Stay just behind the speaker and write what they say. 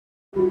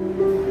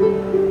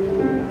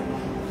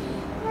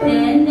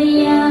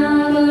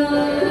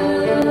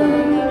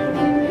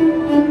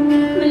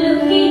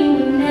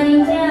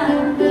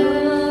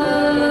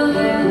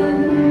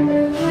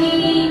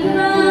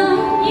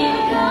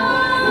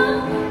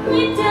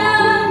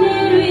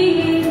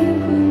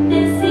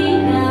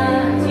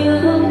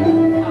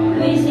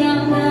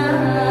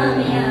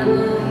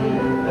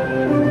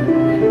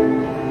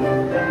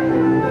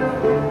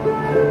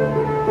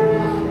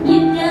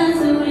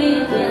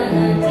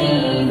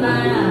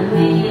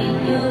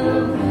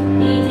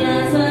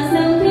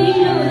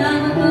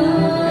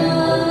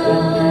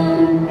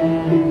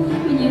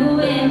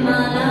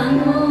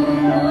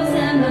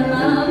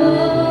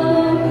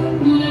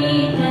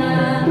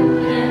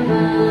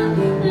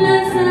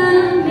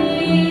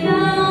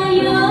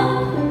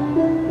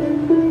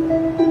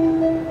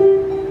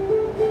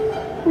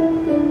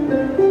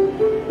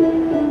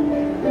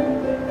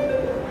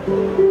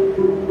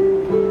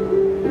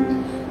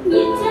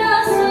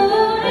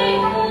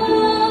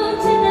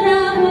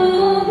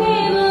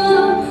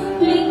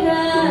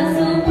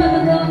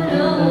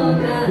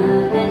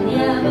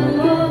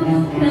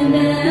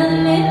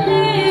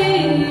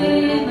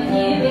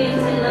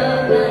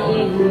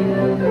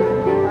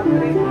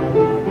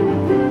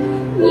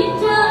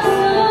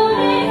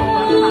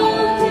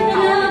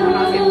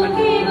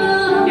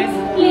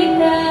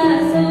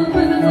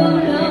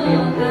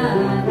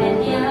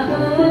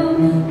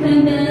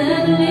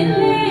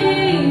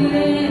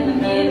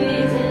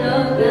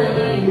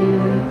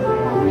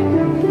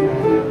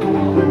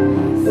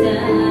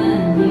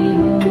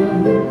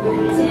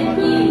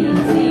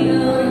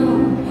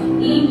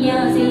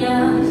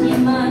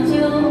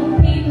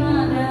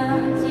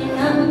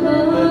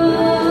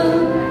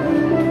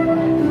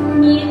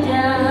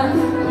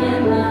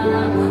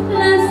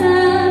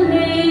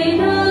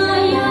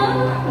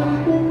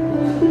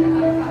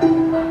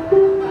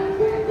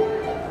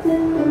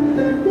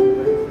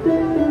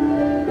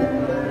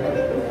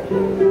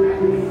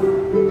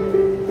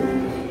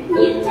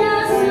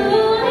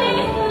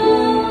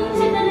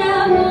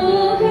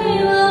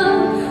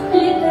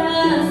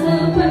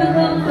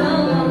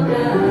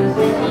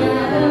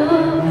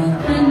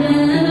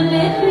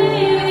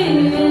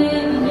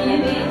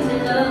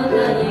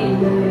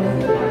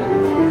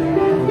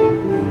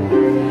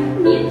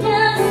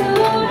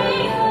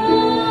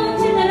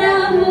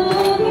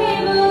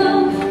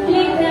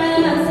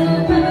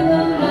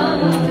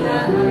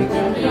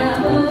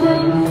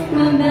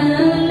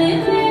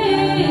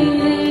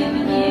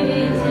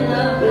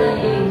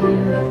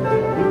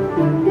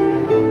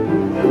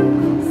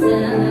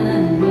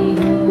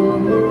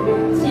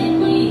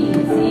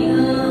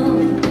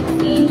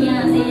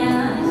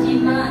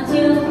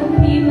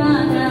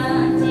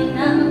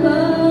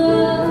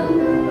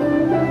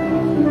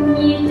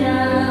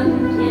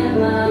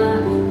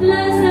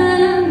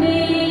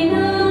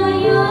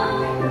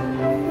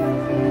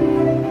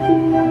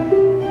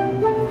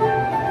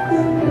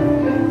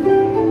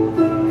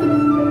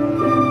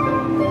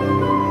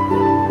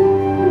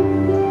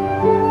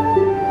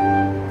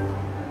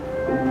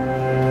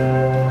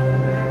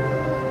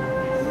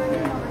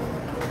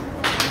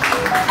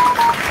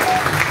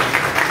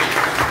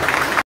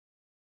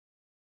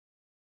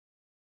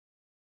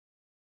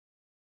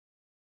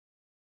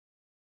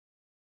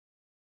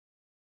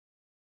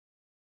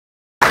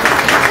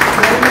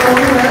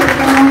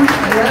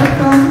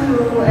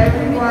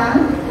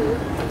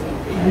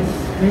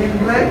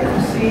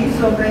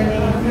so many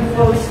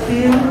people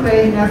still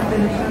paying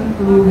attention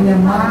to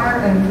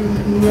Myanmar and be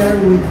here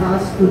with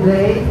us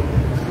today.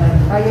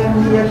 I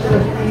am here,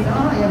 Sciortino.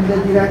 I am the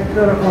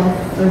director of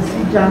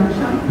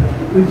Junction,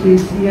 which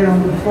is here on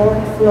the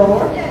 4th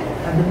floor,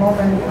 at the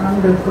moment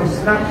under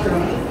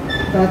construction.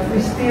 But we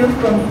still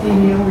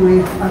continue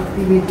with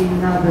activity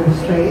in other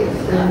states,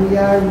 and we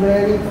are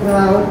very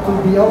proud to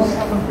be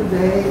hosting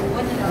today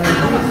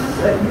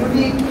this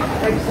unique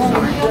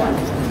exhibition,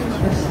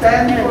 a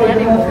stand for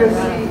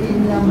democracy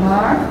in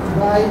Myanmar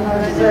by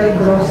Marcelo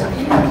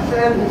Brodsky.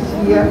 Marcelo is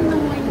here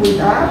with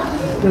us,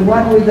 the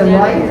one with the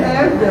white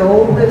hair, the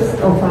oldest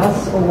of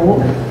us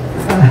all,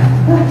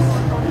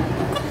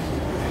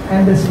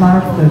 and the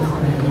smartest.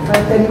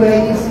 But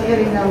anyway, he's here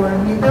in our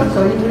middle,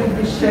 so he will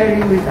be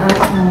sharing with us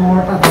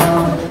more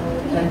about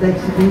the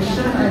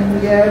exhibition,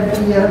 and we have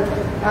here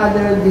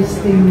other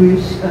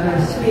distinguished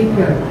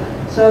speakers.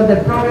 So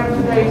the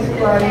program today is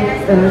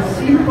quite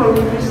simple. We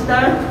will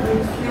start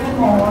with a few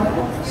more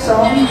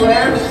songs,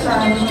 where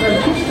some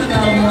traditional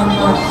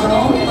Myanmar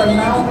songs, but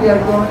now we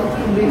are going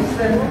to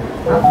listen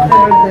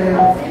after the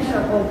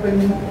official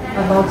opening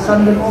about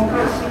some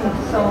democracy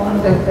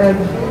songs that have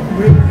been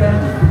written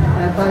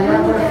by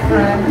our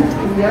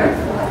friends here,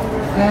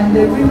 and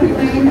they will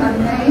remain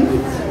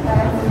unnamed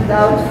and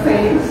without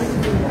face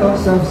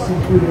because of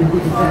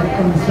security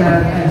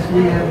concern, as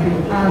we have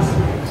been asked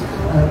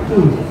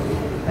to.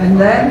 And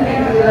then we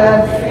will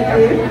have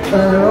Philip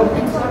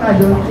Robertson. I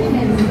don't think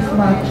he needs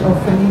much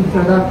of an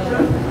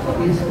introduction.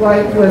 He's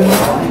quite well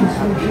known. He's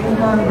with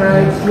Human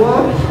Rights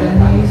Watch, and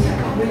he's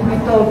will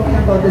be talking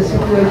about the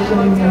situation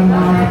in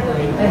Myanmar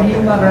and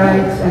human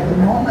rights at the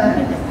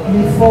moment.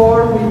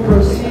 Before we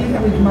proceed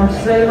with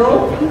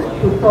Marcelo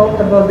to talk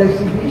about the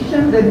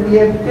exhibition, then we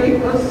have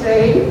Keiko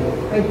say,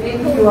 I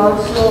think you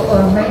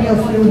also, many of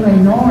you may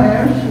know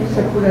her. She's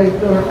a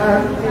curator,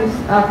 artist,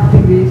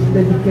 activist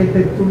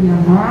dedicated to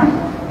Myanmar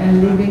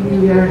and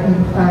living here in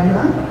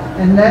Thailand.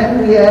 And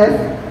then we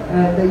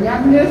have the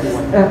youngest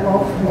of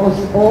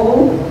us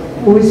all,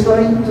 who is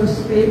going to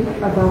speak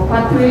about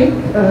Patrick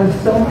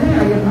Sone.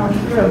 I am not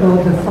sure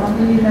about the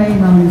family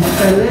name, I will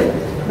spell it,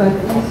 but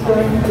he's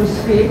going to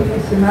speak.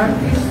 He's an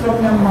artist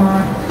from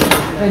Myanmar,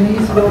 and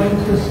he's going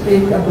to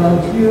speak about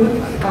youth,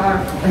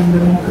 art, and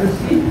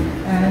democracy,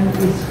 and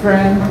his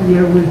friend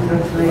here will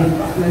translate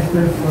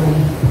later for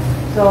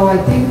him. So I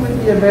think it will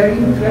be a very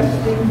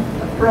interesting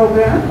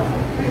program.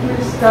 We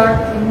will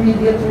start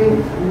immediately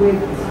with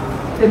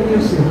the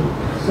music.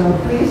 So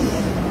please,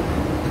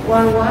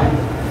 one,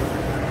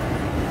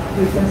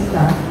 we can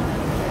start.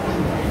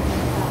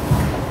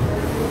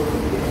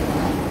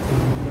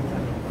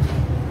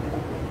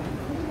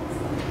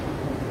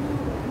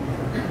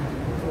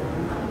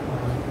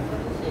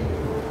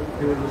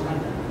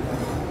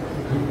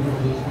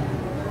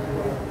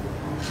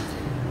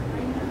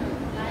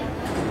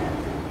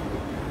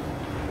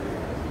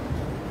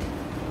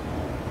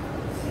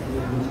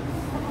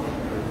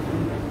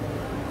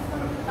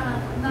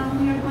 Now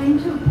we are going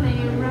to play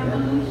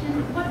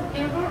Revolution.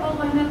 Whatever or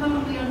whenever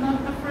we are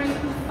not afraid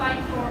to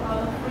fight for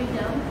our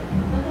freedom,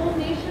 the whole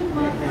nation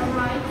must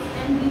arise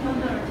and be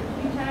alert.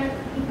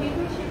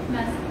 Dictatorship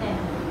must end.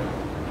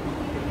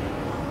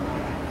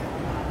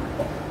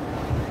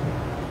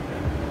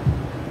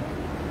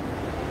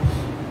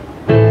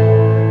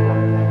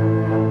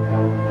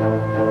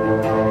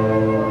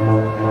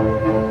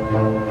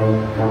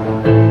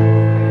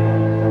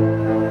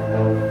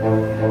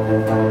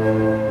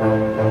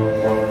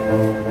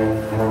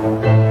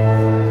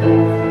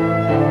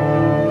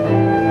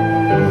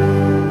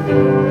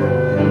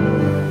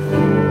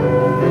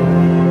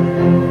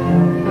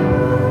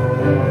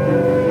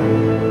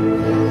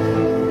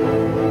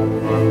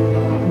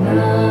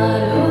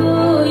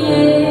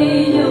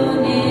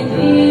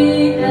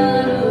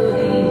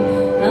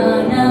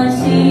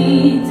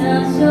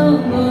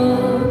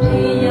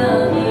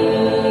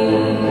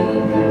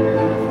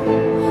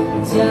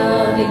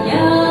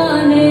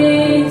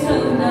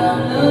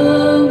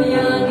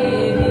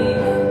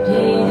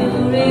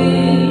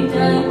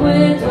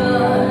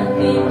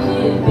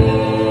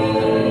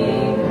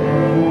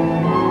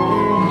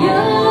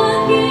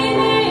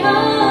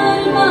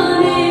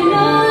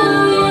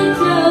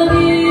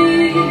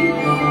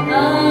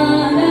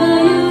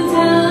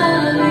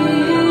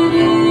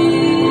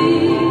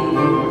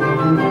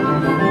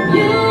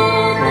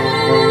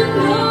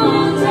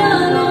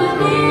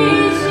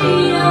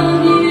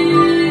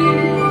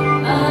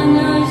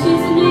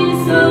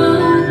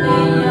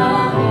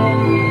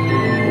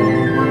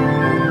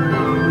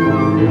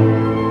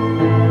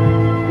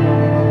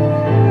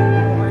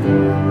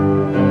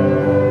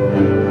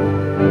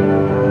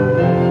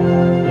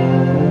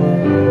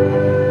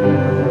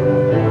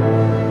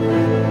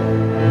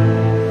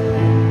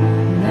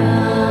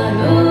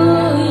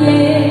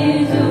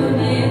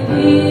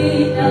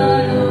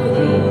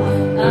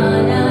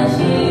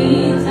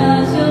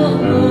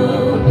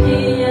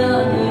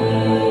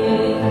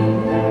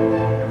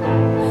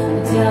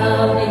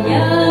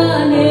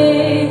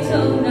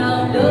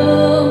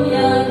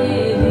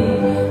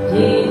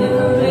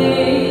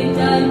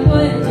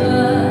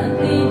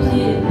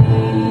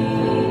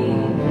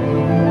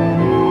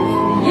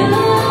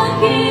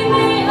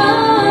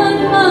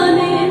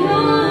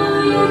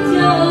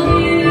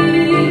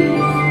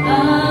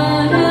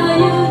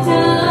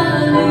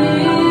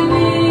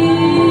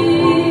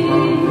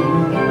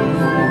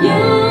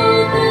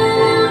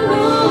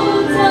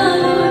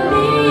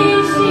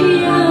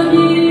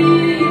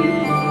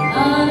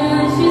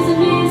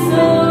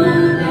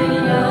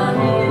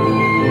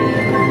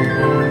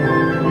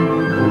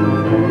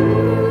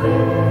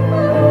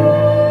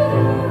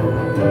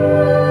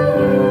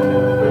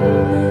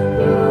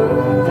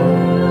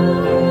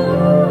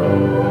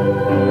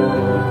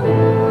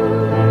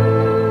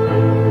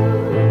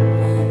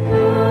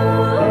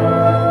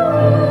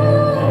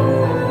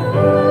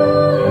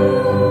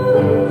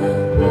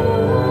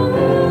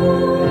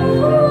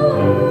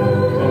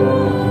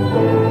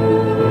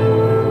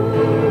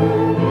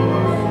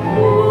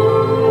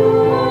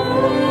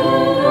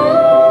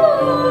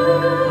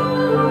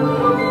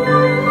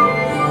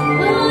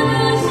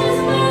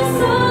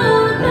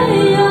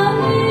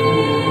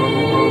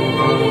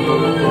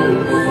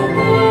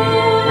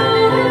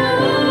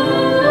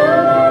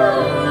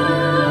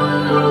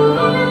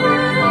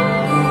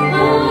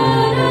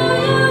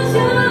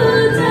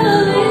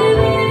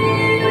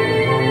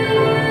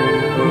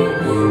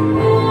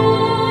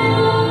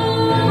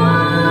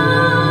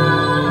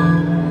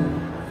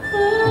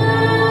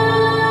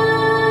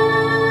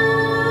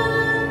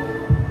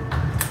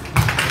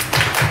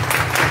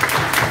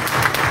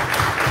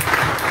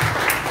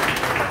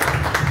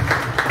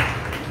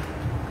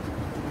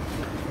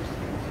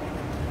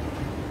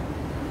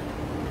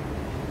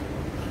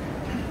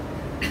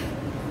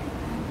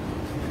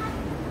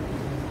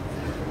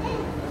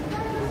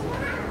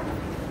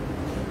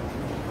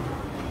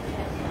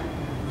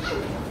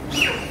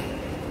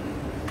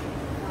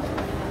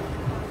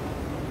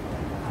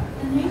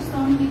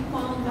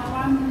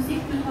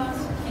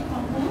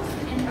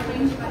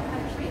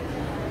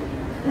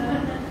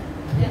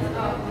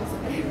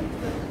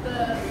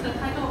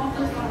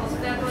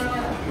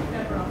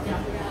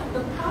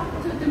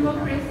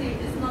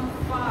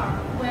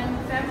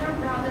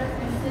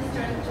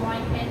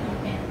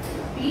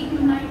 Be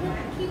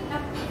united, keep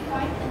up the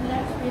fight, and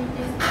let's win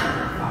this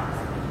battle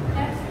fast.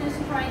 Let's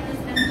destroy this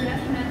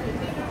unjust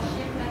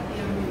dictatorship at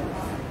their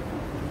roots.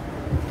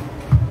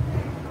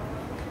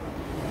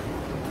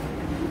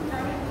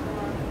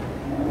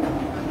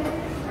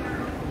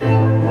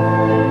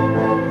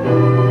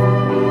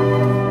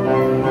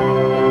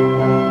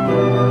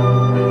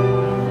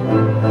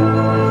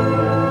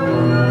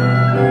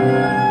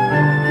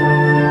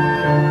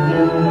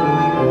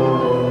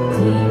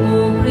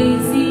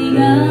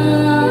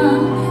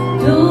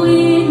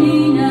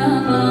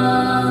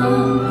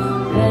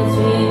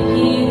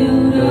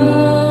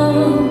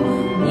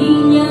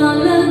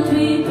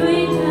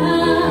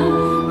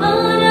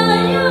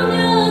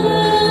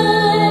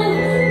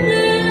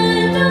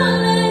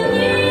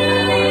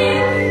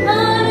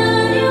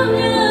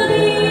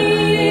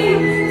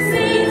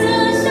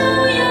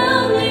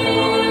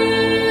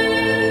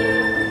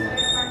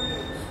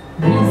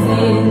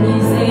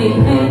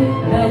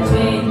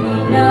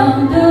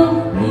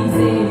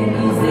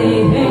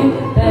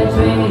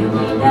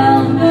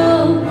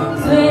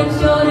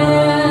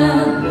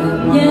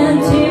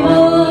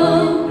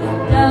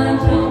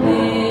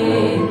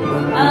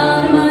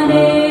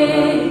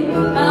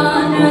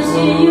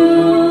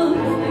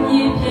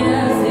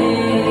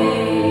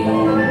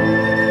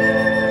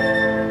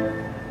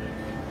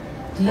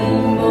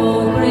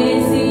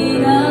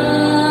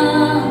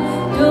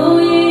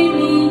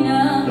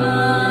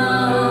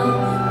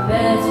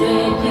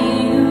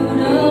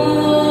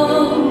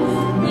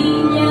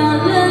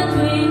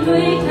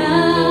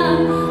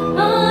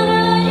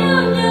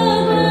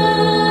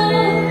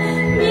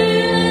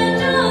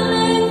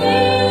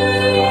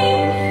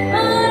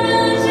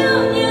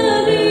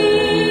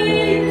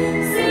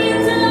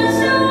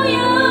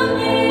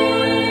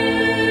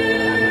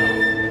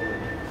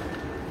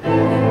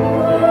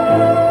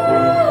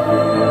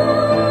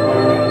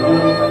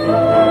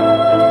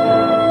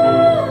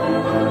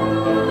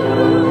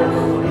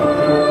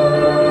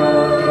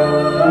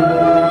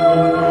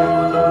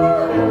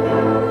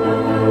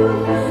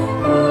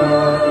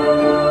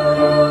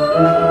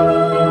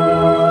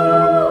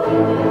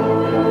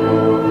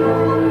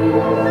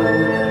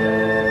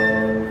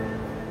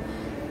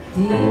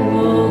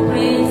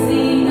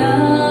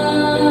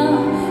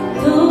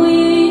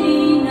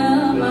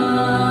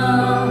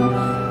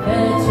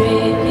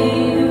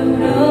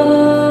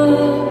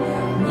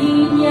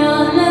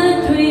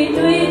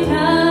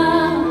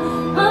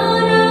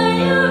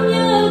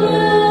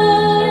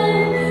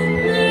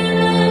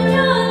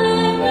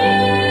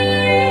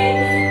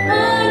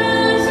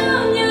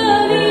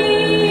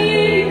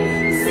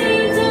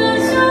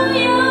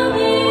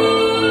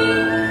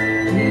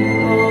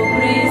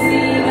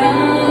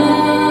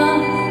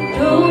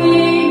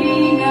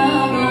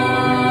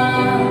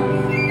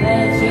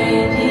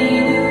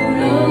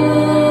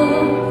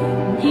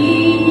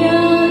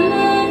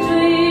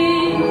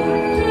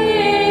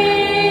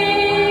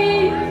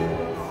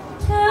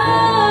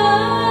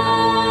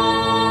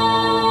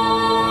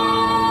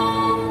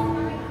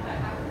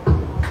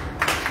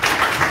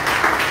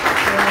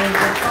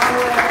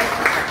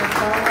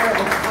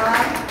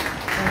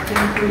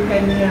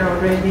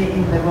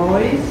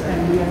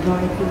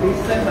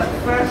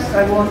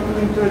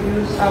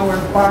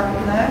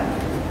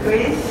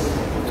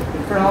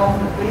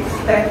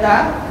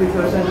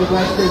 Because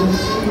otherwise they will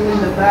see you in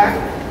the back,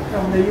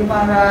 from the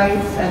Human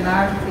Rights and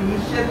Art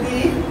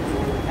Initiative,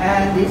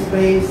 and is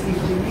based in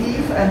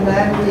Geneva. And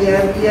then we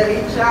have here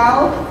reach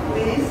out,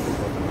 please,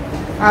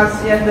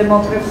 ASEAN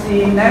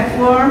Democracy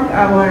Network,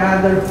 our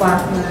other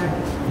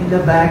partner in the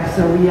back,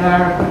 so we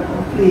are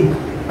complete.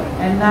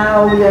 And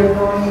now we are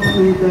going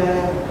to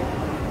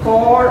the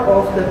core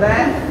of the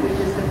event, which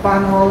is the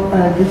panel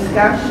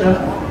discussion,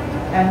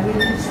 and we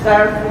will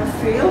start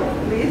with Phil,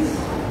 please.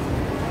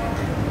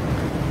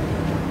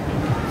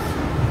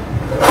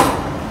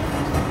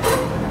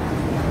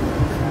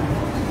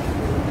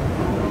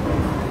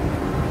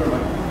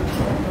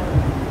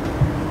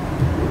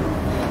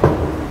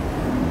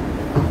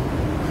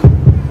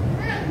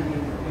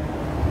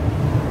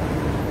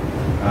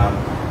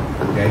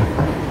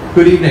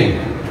 Good evening.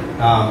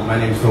 My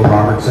name is Phil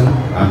Robertson.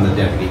 I'm the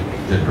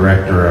the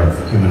Director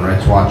of Human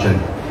Rights Watch, and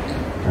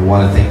I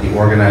want to thank the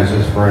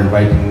organizers for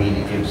inviting me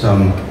to give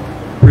some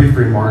brief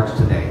remarks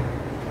today.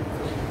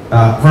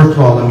 First of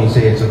all, let me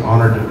say it's an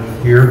honor to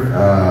be here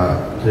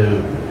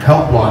to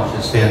help launch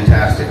this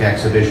fantastic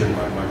exhibition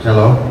by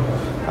Marcelo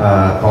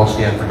called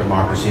Stand for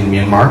Democracy in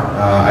Myanmar.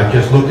 I've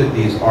just looked at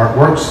these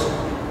artworks.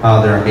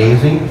 They're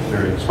amazing,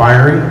 they're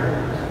inspiring,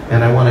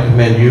 and I want to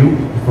commend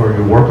you for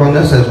your work on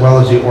this, as well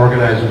as the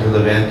organizers of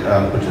the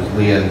event, which is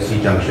Leah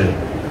and Junction,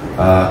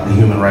 the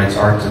Human Rights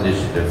Arts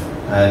Initiative.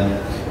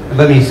 And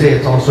let me say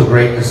it's also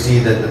great to see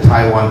that the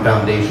Taiwan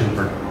Foundation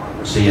for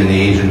Democracy and the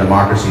Asian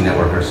Democracy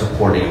Network are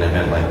supporting an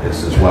event like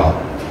this as well.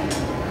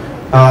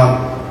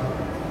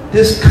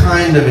 This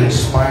kind of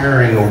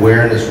inspiring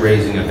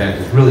awareness-raising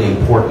event is really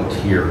important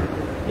here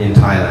in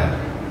Thailand.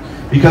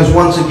 Because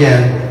once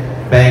again,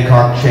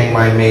 Bangkok, Chiang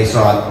Mai, Mae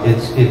Sot,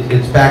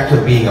 it's back to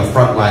being a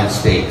frontline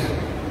state.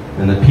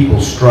 and the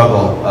people's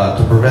struggle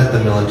to prevent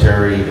the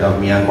military of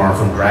Myanmar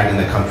from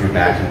dragging the country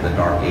back into the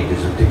dark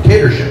ages of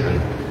dictatorship.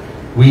 And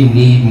we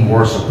need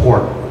more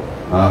support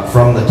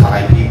from the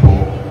Thai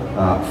people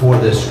for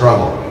this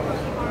struggle.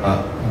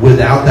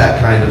 Without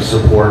that kind of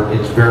support,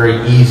 it's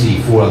very easy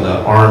for the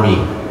army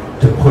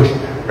to push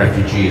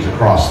refugees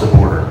across the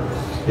border.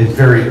 It's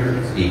very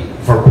easy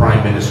for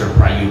Prime Minister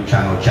Prayut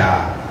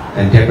Chan-o-cha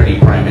and Deputy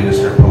Prime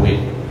Minister Prawit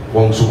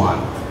Wongsuwan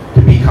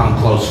to become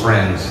close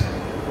friends,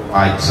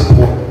 provide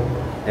support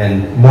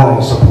and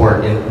moral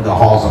support in the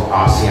halls of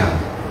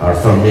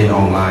ASEAN from Min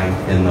Aung Hlaing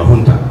and the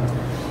junta.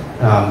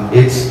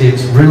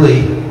 It's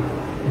really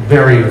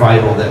very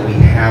vital that we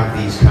have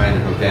these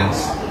kind of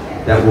events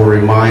that will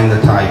remind the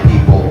Thai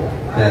people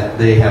that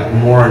they have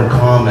more in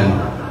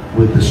common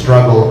with the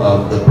struggle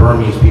of the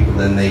Burmese people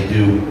than they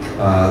do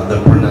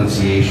the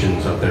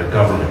pronunciations of their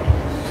government.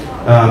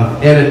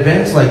 At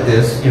events like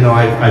this, you know,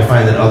 I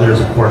find that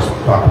others, of course,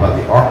 talk about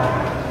the art,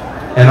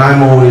 and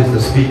I'm always the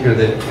speaker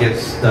that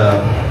gets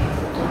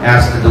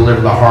asked to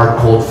deliver the hard,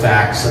 cold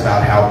facts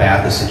about how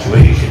bad the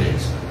situation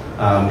is.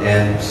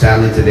 And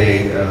sadly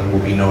today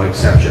will be no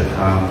exception.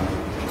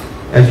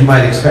 As you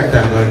might expect,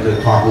 I'm going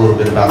to talk a little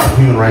bit about the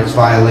human rights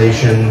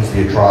violations,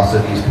 the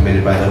atrocities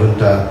committed by the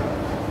junta,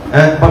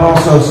 but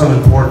also some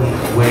important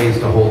ways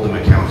to hold them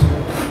accountable.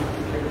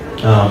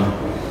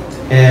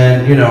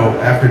 And you know,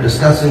 after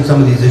discussing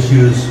some of these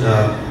issues,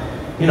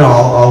 you know,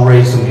 I'll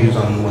raise some views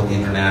on what the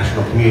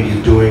international community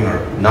is doing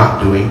or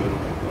not doing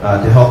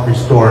to help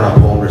restore and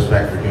uphold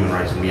respect for human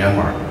rights in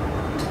Myanmar.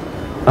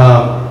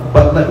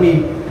 But let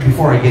me,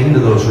 before I get into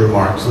those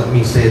remarks, let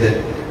me say that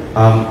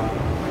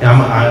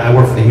I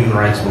work for the human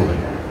rights movement.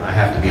 I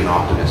have to be an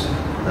optimist.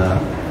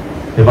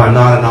 If I'm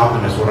not an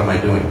optimist, what am I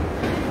doing?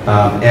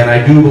 And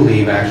I do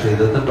believe, actually,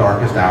 that the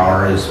darkest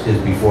hour is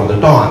before the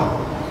dawn.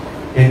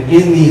 And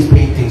in these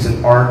paintings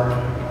and art,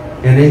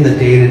 and in the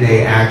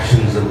day-to-day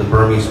actions of the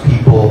Burmese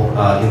people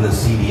in the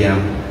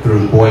CDM,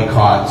 through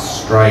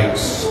boycotts,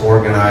 strikes,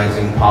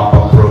 organizing,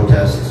 pop-up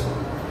protests,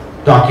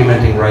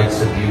 documenting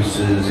rights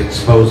abuses,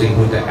 exposing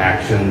junta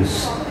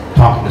actions,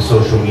 talking to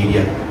social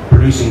media,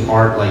 producing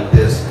art like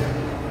this,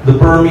 the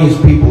Burmese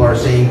people are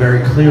saying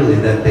very clearly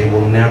that they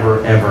will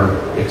never ever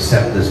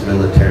accept this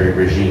military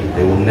regime.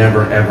 They will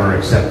never ever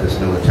accept this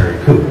military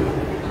coup.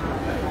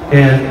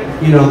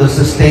 And, you know, the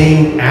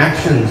sustained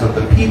actions of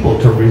the people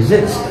to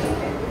resist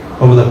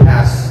over the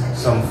past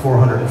some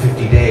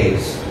 450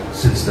 days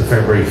since the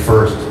February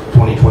 1st,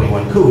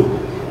 2021 coup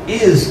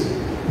is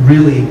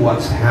really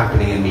what's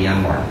happening in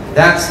Myanmar.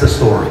 That's the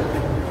story.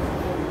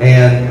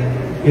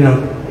 And, you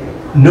know,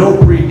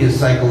 no previous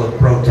cycle of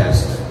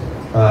protests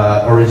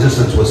or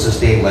resistance was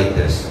sustained like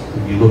this.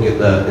 If you look at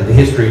the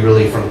history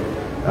really from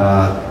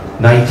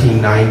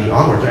 1990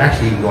 onwards, or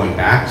actually even going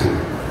back to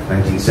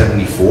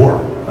 1974,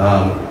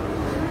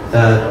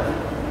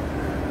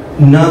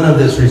 none of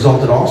this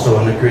resulted also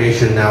in the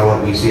creation now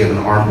what we see of an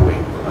armed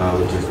wing,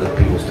 which is the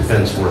People's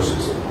Defense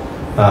Forces.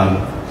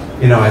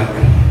 You know,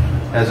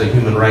 as a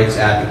human rights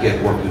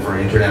advocate working for an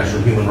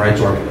international human rights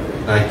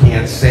organization, I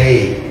can't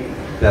say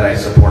that I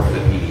support the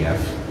PDF.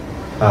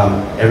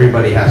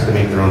 Everybody has to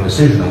make their own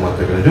decision on what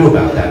they're going to do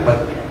about that.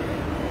 But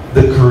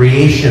the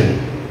creation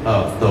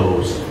of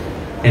those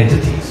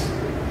entities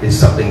is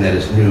something that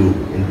is new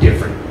and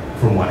different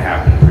from what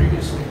happened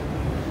previously.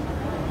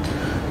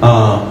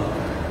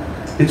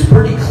 It's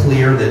pretty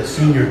clear that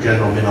Senior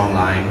General Min Aung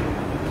Hlaing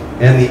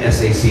and the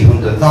SAC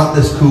junta thought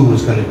this coup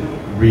was going to be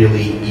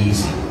really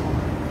easy.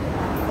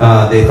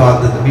 They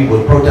thought that the people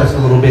would protest a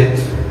little bit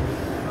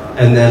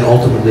and then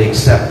ultimately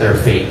accept their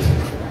fate.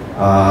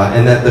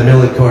 And that the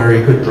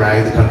military could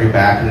drag the country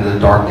back into the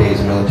dark days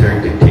of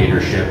military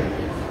dictatorship.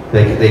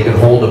 They could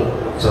hold an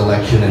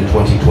election in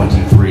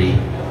 2023.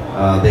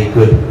 They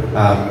could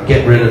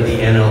get rid of the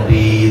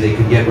NLD. They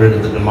could get rid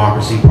of the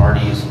democracy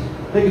parties.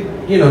 They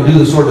could, you know, do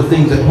the sort of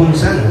things that Hun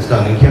Sen has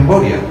done in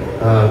Cambodia.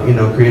 You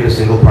know, create a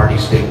single-party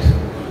state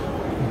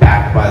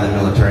backed by the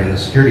military and the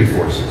security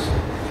forces.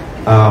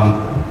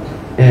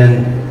 And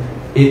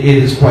it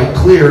is quite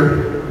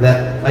clear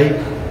that, like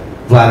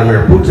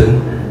Vladimir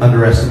Putin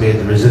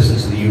underestimated the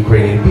resistance of the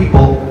Ukrainian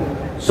people,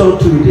 so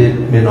too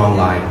did Min Aung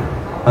Hlaing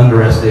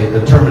underestimate the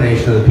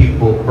determination of the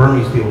people,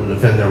 Burmese people, to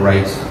defend their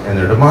rights and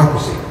their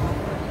democracy.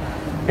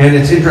 And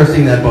it's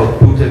interesting that both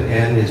Putin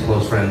and his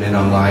close friend Min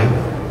Aung Hlaing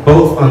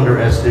both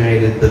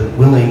underestimated the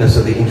willingness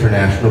of the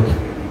international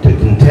to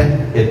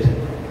contend it.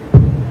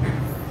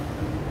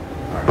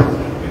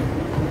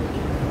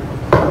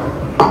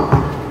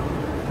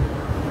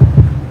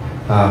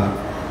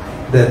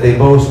 That they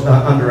both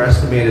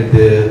underestimated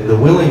the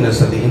willingness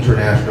of the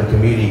international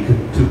community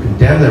to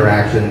condemn their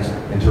actions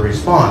and to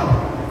respond.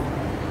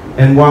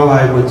 And while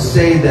I would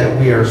say that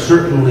we are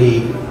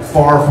certainly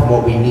far from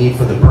what we need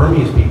for the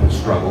Burmese people's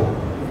struggle,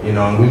 you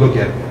know, and we look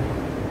at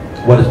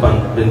what has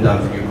been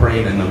done for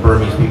Ukraine, and the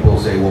Burmese people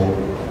say, well,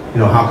 you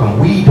know, how come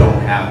we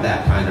don't have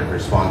that kind of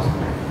response?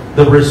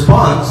 The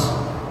response,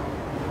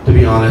 to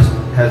be honest,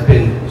 has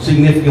been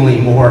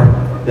significantly more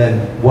than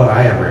what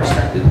I ever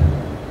expected.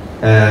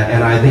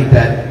 And I think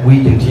that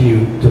we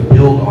continue to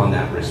build on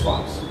that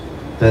response.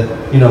 That,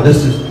 you know,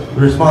 this is,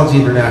 the response of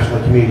the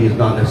international community is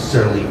not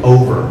necessarily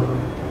over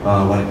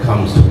when it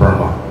comes to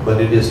Burma, but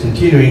it is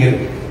continuing,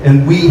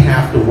 and we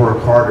have to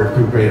work harder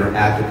through greater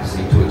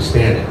advocacy to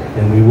expand it,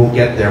 and we will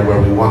get there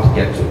where we want to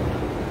get to.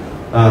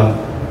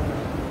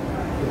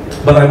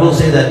 But I will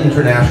say that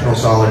international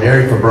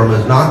solidarity for Burma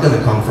is not going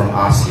to come from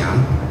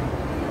ASEAN,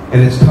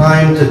 and it's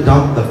time to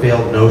dump the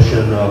failed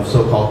notion of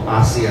so-called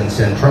ASEAN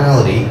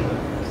centrality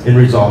in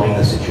resolving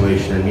the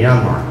situation in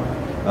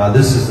Myanmar.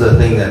 This is the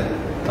thing that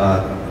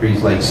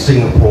countries like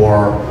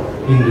Singapore,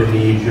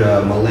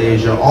 Indonesia,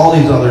 Malaysia, all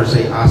these others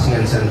say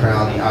ASEAN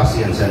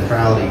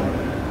centrality,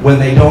 when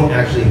they don't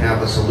actually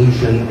have a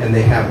solution and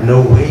they have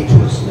no way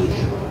to a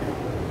solution.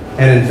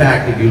 And in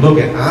fact, if you look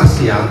at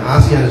ASEAN,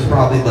 ASEAN is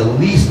probably the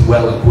least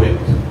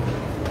well-equipped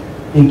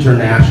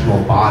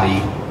international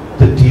body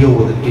to deal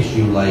with an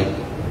issue like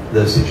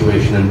the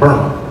situation in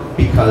Burma,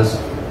 because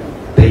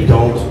they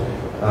don't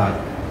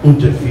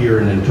interfere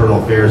in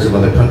internal affairs of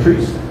other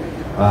countries.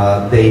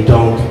 They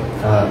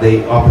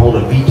uphold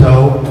a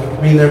veto.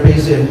 I mean, they're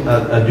basically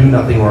a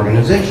do-nothing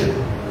organization.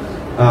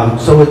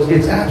 So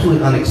it's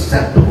absolutely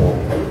unacceptable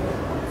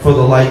for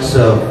the likes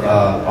of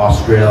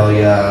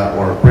Australia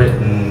or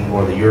Britain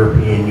or the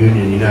European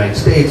Union, the United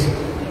States,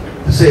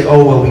 to say,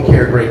 oh, well, we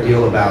care a great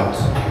deal about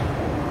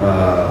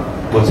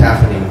what's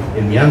happening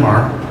in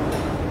Myanmar,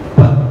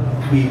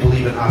 but we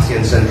believe in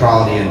ASEAN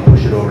centrality and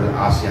push it over to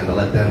ASEAN to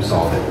let them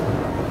solve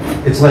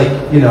it. It's like,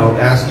 you know,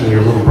 asking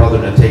your little brother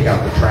to take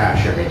out the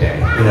trash every day.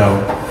 You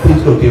know,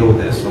 please go deal with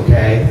this,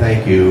 okay?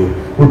 Thank you.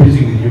 We're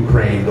busy with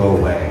Ukraine, go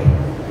away.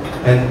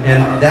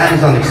 And that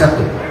is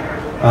unacceptable.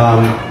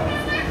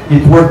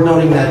 It's worth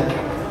noting that,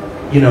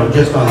 you know,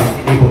 just on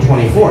April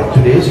 24th,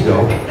 2 days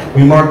ago,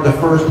 we marked the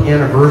first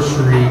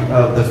anniversary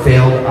of the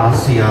failed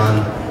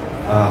ASEAN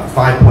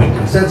 5-point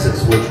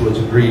consensus, which was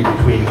agreed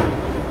between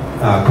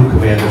coup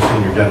commander,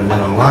 senior gentlemen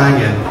online,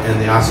 and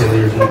the ASEAN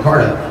leaders in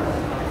Jakarta.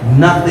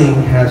 Nothing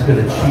has been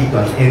achieved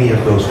on any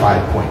of those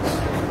 5 points.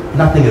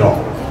 Nothing at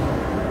all.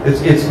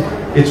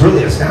 It's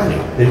really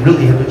astounding. They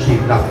really have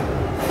achieved nothing.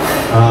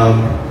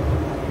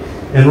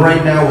 And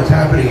right now what's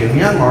happening in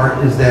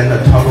Myanmar is then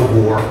a tug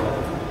of war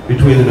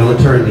between the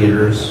military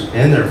leaders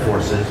and their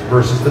forces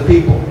versus the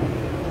people.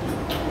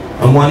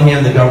 On one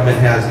hand, the government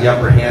has the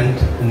upper hand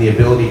in the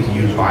ability to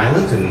use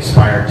violence and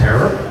inspire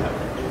terror.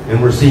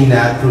 And we're seeing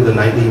that through the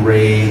nightly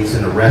raids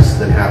and arrests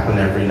that happen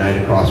every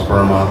night across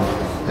Burma,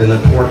 and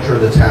the torture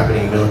that's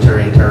happening in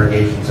military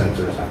interrogation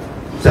centers.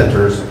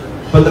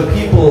 But the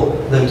people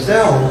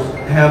themselves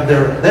have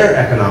their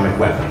economic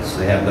weapons.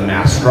 They have the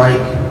mass strike,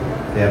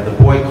 they have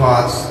the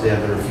boycotts, they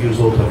have the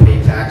refusal to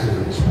pay taxes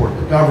and support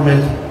the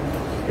government,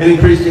 and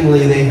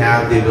increasingly they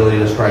have the ability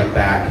to strike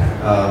back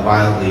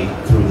violently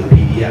through the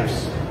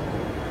PDFs.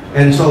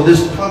 And so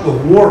this tug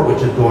of war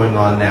which is going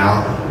on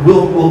now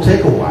will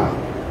take a while.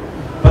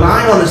 But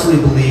I honestly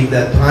believe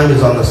that time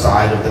is on the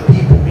side of the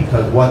people,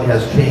 because what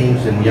has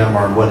changed in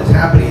Myanmar and what is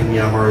happening in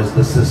Myanmar is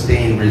the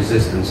sustained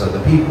resistance of the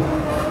people.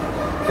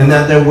 And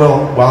that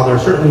while there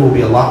certainly will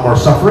be a lot more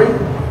suffering,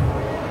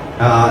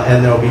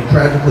 and there will be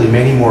tragically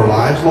many more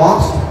lives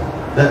lost,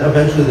 that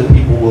eventually the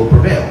people will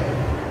prevail.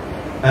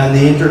 And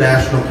the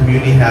international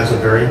community has a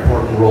very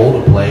important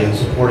role to play in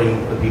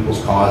supporting the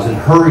people's cause and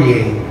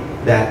hurrying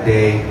that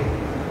day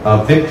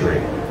of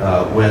victory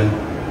when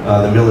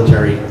the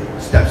military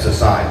steps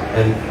aside.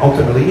 And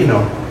ultimately, you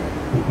know,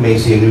 we may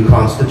see a new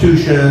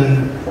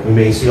constitution, we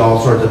may see all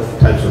sorts of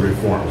types of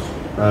reforms.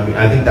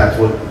 I think that's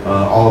what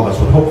all of us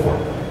would hope for.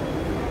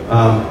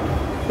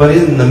 But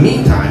in the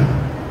meantime,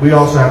 we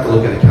also have to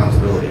look at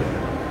accountability.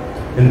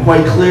 And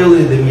quite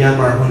clearly, the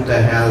Myanmar junta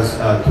has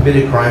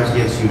committed crimes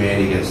against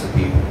humanity against the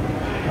people.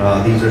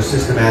 These are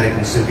systematic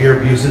and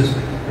severe abuses,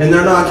 and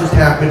they're not just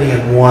happening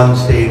in one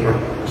state,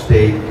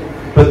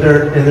 but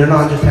they're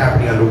not just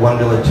happening under one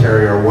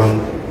military or one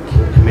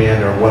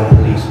command or one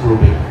police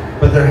grouping,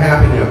 but they're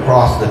happening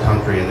across the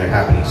country, and they're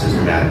happening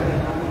systematically.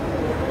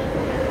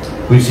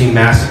 We've seen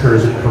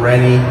massacres in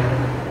Karenni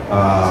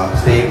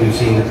state. We've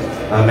seen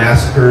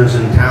massacres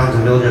in towns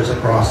and villages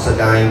across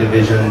Sagaing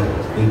Division,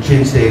 in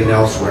Chin State and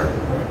elsewhere.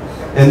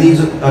 And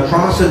these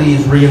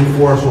atrocities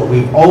reinforce what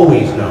we've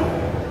always known,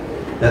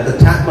 that the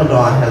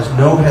Tatmadaw has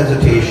no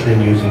hesitation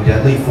in using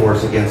deadly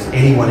force against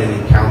anyone it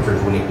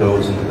encounters when it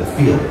goes into the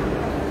field,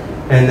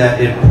 and that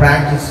it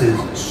practices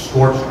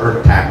scorched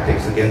earth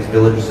tactics against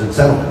villages and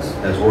settlements,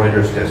 as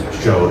Reuters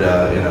just showed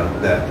in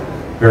that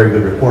very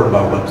good report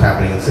about what's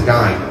happening in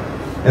Sagaing.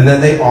 And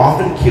then they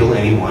often kill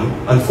anyone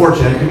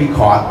unfortunate to be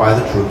caught by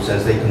the troops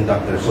as they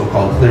conduct their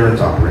so-called clearance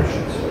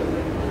operations.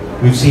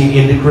 We've seen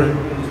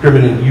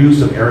indiscriminate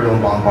use of aerial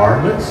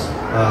bombardments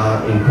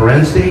in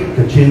Karen State,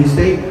 Kachin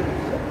State,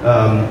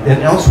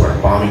 and elsewhere,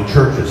 bombing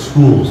churches,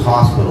 schools,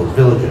 hospitals,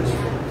 villages.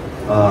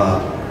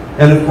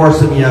 And of course,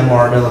 the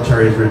Myanmar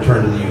military has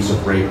returned to the use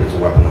of rape as a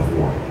weapon of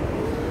war.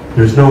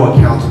 There's no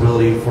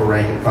accountability for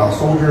rank-and-file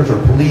soldiers or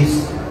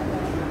police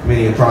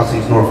committing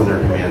atrocities, nor for their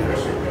commanders.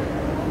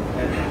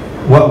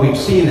 what we've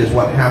seen is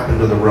what happened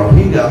to the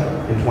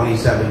Rohingya in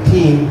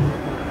 2017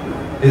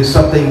 is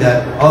something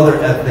that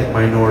other ethnic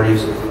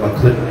minorities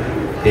could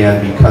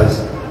stand,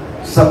 because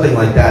something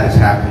like that has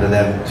happened to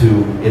them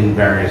too in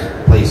various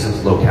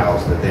places,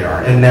 locales that they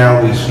are. And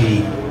now we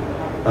see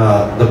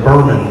the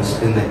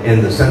Burmans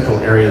in the central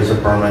areas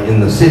of Burma, in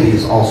the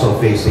cities, also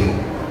facing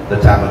the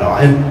Tamadao.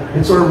 And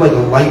it's sort of like a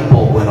light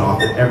bulb went off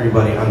that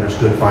everybody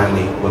understood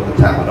finally what the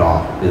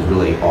Tamadao is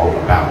really all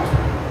about.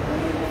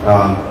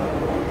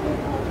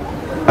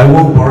 I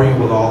won't bore you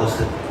with all the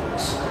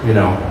statistics, you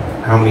know,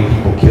 how many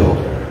people killed,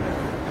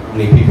 how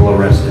many people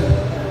arrested.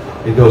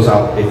 It goes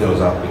up, it goes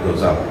up, it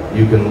goes up.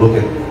 You can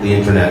look at the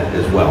internet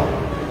as well.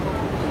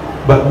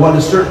 But what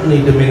is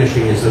certainly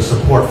diminishing is the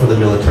support for the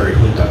military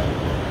junta.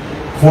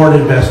 Foreign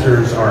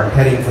investors are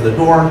heading for the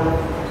door.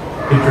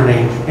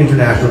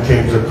 International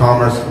chambers of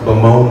commerce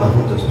bemoan the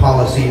junta's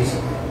policies.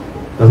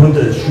 The junta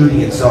is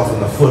shooting itself in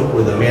the foot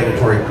with the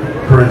mandatory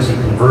currency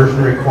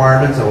conversion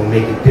requirements that will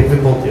make it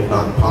difficult, if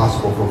not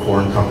impossible, for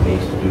foreign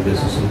companies to do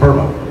business in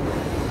Burma.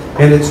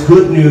 And it's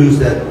good news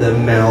that the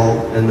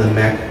MEL and the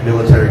MEC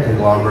military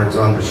conglomerates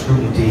are under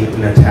scrutiny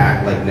and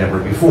attack like never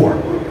before.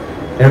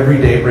 Every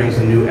day brings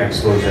a new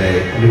expose,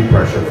 new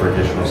pressure for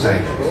additional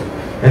sanctions.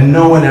 And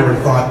no one ever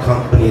thought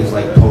companies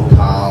like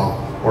Total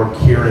or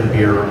Kirin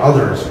Beer or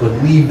others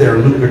would leave their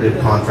lucrative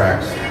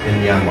contracts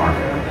in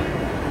Myanmar.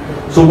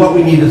 So what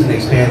we need is an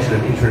expansion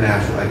of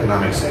international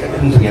economic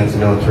sanctions against the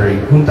military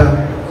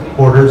junta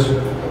orders,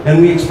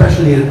 and we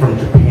especially need it from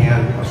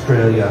Japan,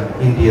 Australia,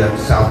 India,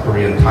 South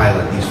Korea, and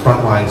Thailand, these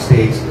frontline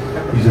states,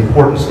 these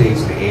important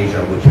states in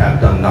Asia which have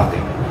done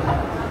nothing.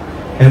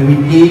 And we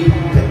need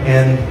to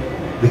end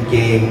the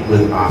game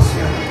with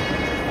ASEAN.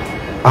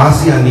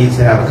 ASEAN needs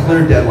to have a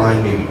clear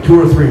deadline, maybe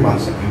 2 or 3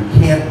 months. If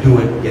you can't do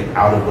it, get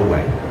out of the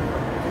way.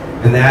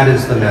 And that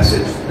is the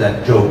message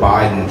that Joe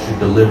Biden should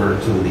deliver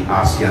to the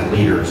ASEAN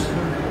leaders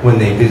when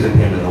they visit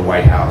him in the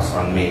White House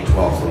on May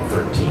 12th and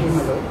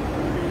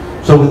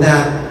 13th. So with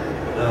that,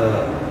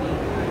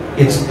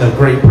 it's a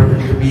great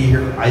privilege to be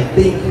here. I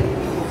think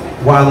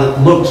while it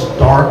looks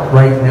dark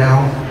right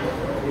now,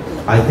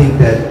 I think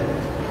that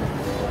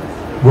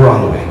we're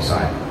on the winning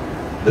side.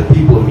 The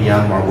people of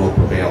Myanmar will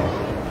prevail.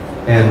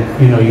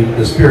 And you know,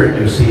 the spirit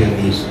you see in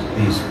these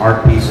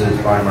art pieces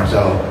by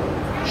Marcelo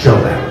show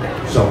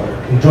that. So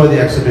enjoy the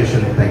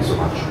exhibition. Thanks so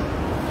much.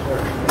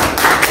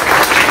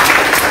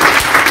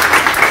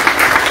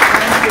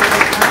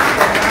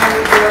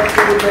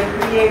 The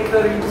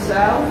creator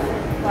himself,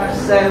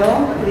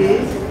 Marcelo,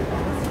 please.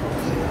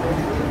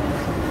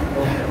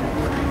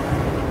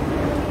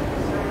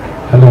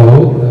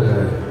 Hello,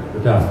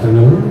 good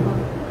afternoon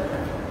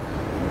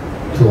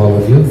to all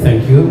of you.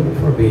 Thank you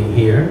for being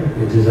here.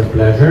 It is a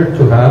pleasure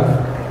to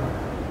have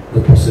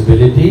the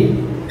possibility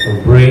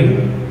to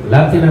bring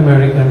Latin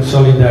American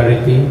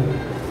solidarity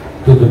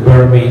to the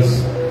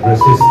Burmese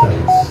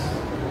resistance.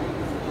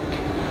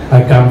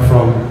 I come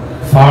from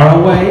far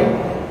away.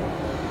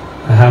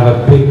 I have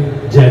a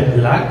big jet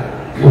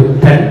lag with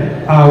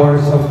 10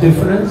 hours of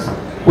difference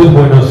with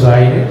Buenos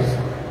Aires.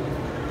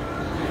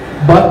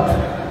 But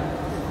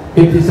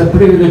it is a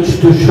privilege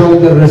to show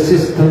the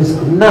resistance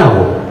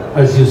now,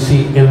 as you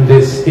see in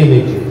these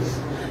images.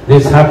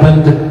 This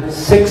happened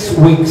 6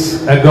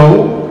 weeks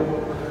ago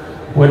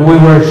when we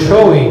were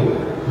showing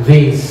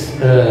these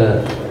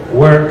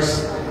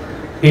works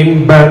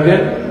in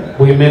Bergen.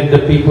 We met the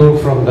people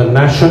from the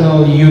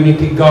National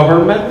Unity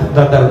Government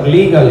that are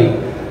legally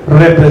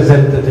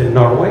represented in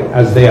Norway,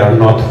 as they are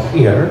not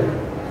here,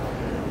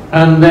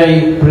 and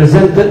they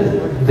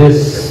presented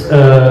this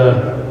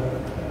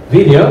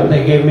video.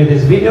 They gave me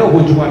this video,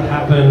 which what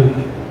happened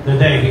the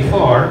day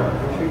before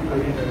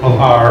of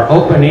our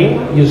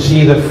opening. You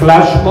see the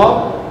flash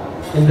mob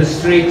in the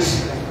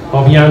streets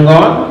of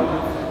Yangon.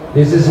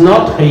 This is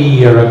not a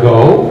year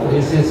ago,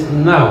 this is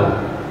now.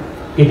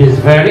 It is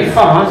very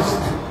fast.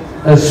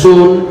 As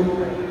soon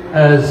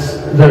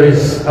as there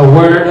is a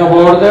word of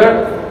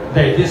order,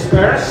 they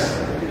disperse.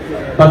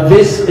 But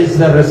this is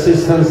the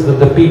resistance that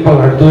the people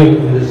are doing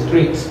in the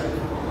streets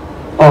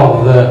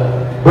of the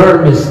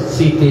Burmese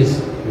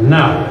cities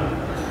now.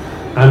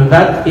 And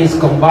that is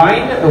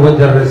combined with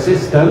the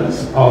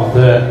resistance of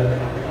the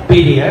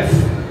PDF.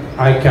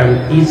 I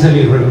can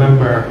easily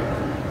remember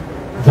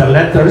the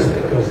letters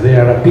because they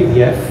are a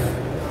PDF.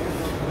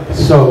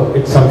 So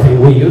it's something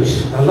we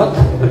use a lot,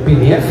 the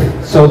PDF.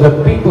 So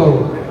the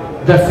People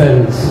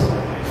Defense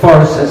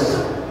Forces.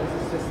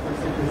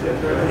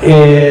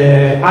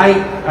 I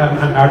am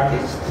an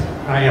artist.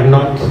 I am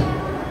not,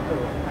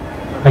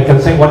 I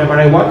can say whatever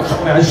I want, so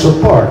I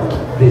support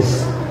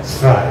this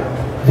strike,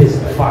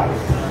 this fight,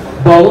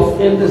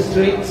 both in the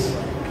streets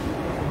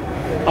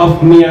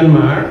of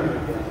Myanmar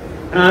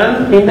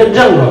and in the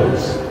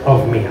jungles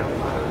of Myanmar.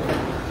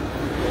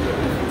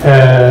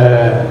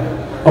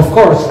 Of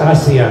course,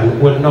 ASEAN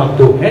will not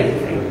do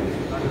anything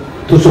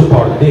to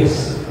support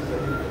this,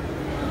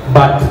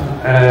 but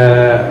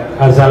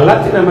as a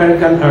Latin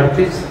American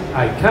artist,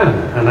 I can,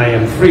 and I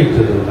am free to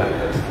do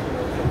that.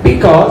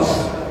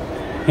 Because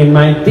in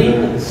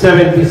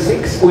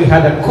 1976 we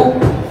had a coup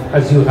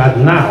as you had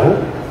now,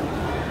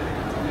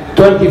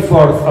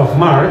 24th of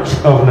March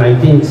of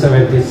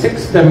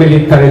 1976, the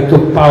military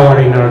took power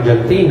in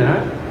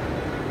Argentina.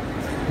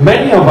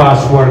 Many of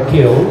us were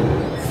killed,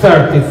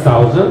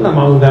 30,000,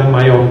 among them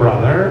my own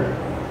brother,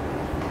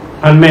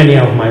 and many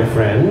of my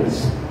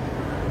friends.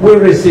 We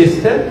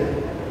resisted.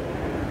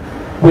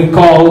 We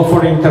called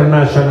for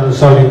international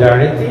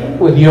solidarity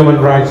with human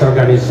rights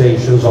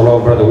organizations all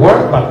over the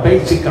world, but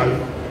basically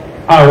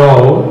our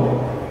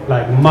own,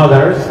 like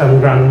mothers and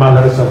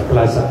grandmothers of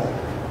Plaza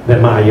de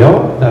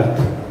Mayo that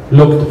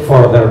looked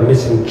for their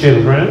missing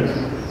children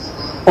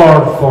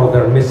or for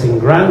their missing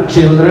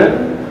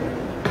grandchildren.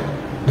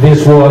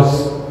 This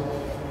was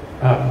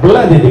a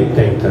bloody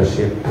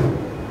dictatorship,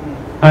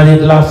 and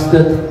it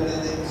lasted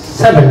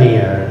 7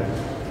 years.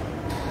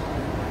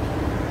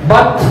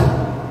 But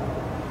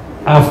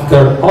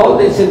after all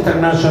this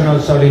international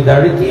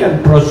solidarity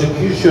and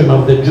prosecution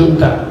of the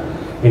junta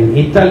in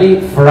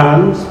Italy,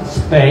 France,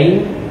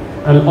 Spain,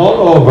 and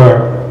all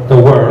over the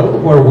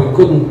world, where we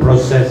couldn't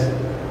process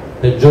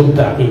the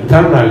junta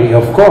internally,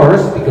 of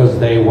course, because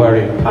they were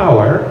in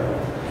power,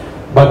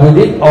 but we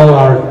did all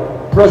our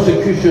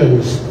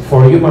prosecutions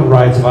for human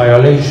rights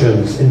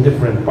violations in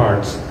different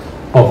parts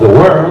of the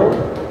world.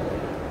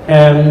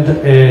 And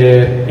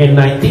in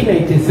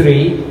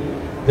 1983,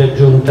 the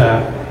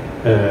junta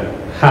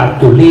had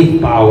to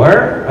leave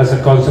power as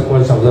a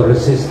consequence of the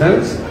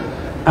resistance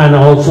and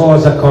also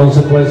as a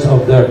consequence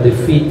of their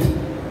defeat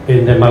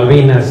in the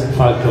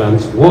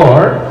Malvinas-Falklands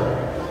War.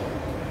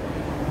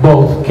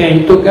 Both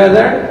came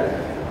together,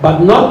 but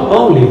not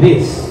only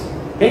this.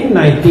 In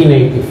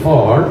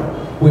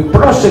 1984, we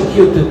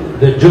prosecuted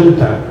the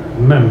junta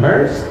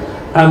members,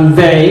 and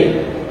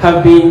they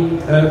have been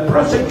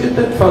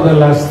prosecuted for the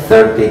last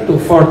 30 to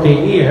 40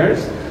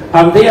 years,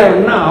 and they are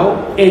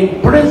now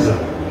in prison.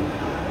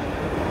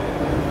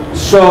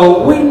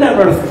 So we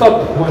never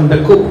thought when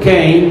the coup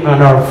came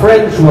and our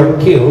friends were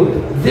killed,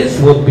 this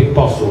would be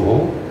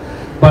possible.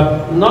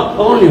 But not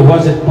only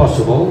was it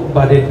possible,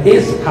 but it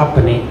is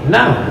happening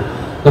now.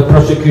 The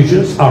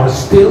prosecutions are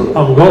still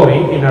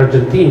ongoing in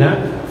Argentina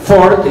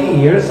 40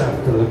 years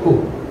after the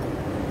coup.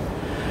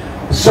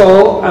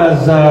 So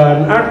as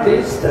an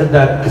artist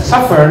that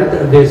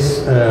suffered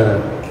this,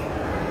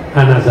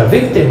 and as a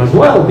victim as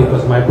well,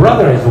 because my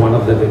brother is one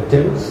of the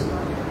victims,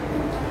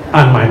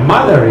 and my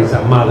mother is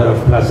a mother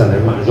of Plaza de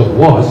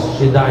Mayo,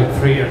 she died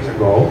 3 years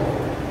ago,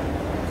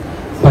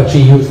 but she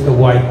used the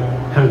white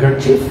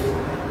handkerchief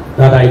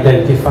that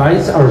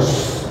identifies our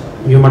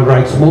human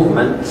rights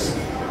movements.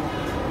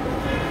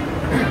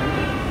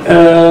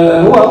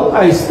 Well,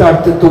 I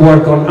started to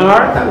work on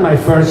art, and my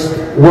first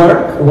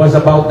work was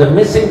about the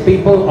missing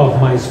people of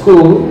my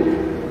school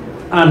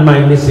and my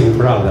missing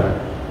brother.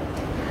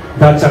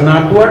 That's an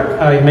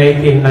artwork I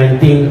made in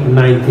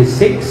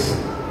 1996,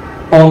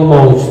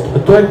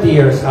 almost 20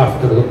 years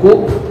after the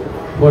coup,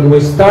 when we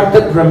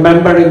started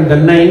remembering the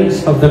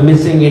names of the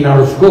missing in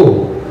our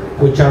school,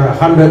 which are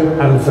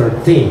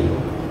 113.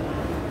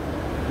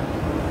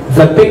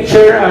 The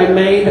picture I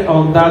made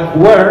on that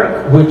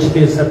work, which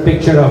is a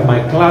picture of my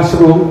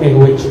classroom in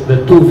which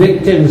the two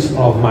victims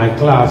of my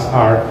class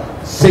are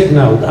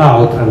signaled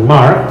out and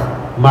marked,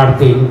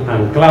 Martin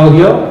and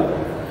Claudio,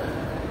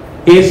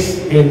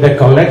 is in the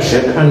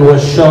collection and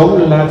was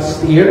shown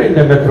last year in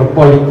the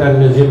Metropolitan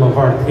Museum of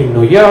Art in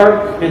New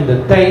York, in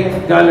the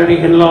Tate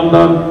Gallery in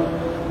London,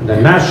 the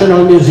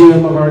National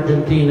Museum of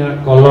Argentina,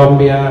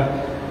 Colombia,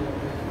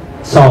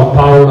 Sao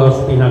Paulo's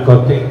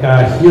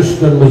Pinacoteca,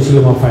 Houston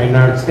Museum of Fine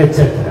Arts,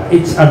 etc.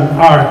 It's an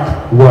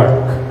art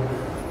work.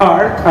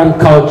 Art and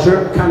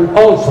culture can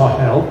also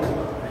help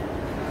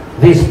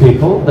these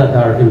people that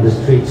are in the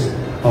streets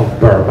of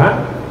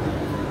Burma,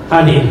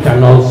 and it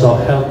can also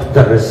help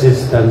the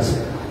resistance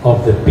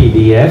of the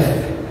PDF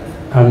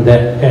and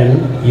the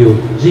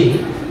NUG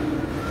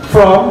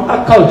from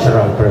a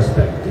cultural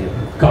perspective.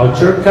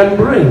 Culture can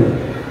bring,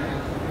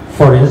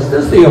 for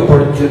instance, the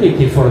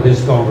opportunity for this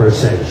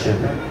conversation.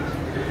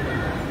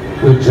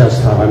 We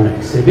just have an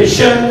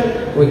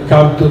exhibition, we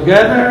come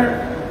together,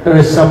 there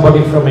is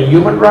somebody from a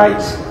human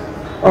rights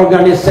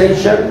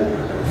organization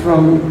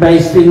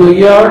based in New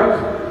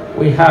York,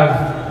 we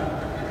have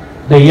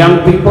the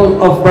young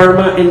people of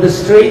Burma in the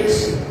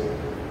streets,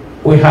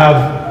 we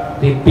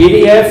have the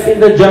PDF in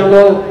the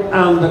jungle,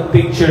 and the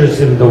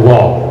pictures in the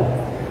wall.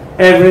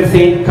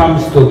 Everything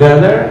comes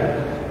together,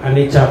 and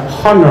it's an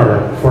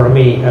honor for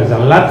me as a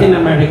Latin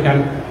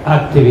American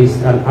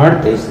activist and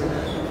artist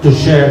to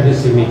share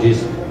these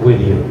images with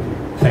you.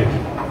 Thank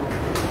you.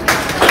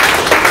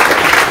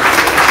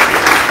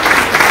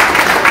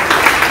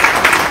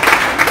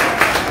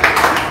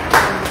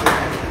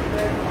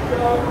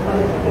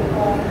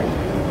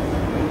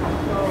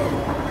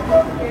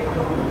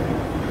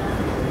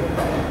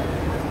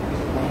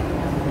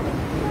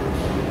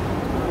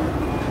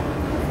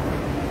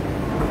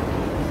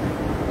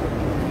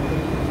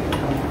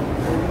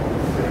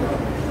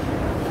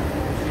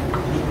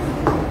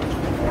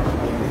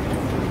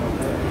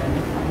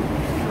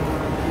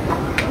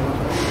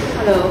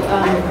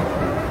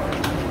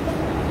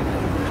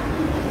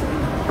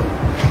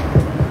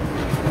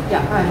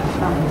 Yeah, hi.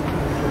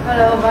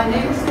 Hello, my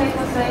name is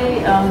Keiko.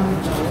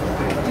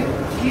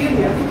 Do you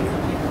hear me?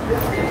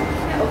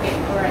 Okay,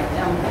 all right.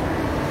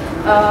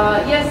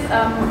 Yes,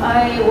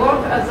 I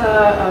work as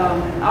a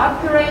art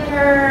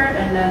curator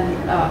and then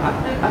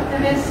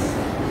activist.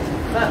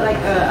 But like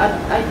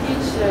I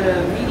teach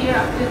media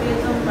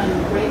activism and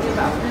creative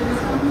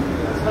activism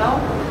as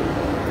well.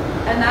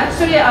 And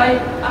actually,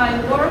 I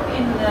work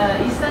in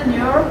Eastern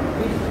Europe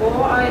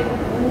before I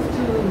moved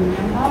to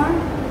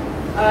Myanmar.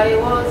 I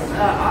was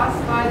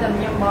asked by the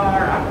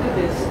Myanmar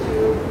activists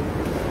to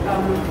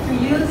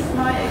use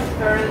my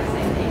experience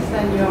in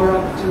Eastern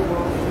Europe to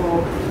work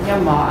for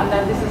Myanmar, and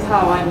then this is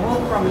how I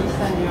moved from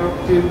Eastern Europe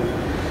to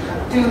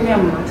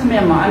Myanmar.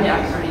 I mean,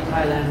 actually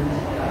Thailand.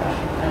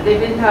 I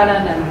live in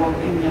Thailand and work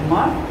in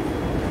Myanmar,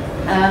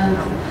 and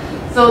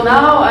so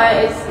now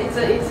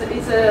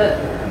it's a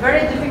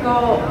very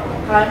difficult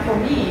time for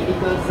me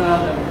because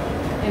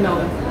you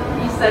know,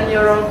 Eastern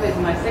Europe is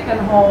my second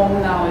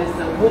home. Now is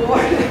the war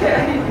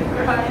there in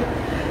Ukraine,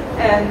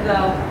 and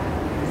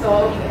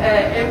so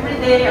every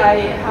day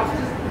I have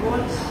to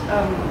watch.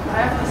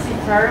 I have to see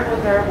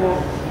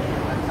terrible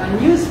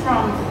news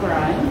from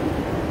Ukraine,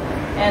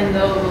 and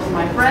those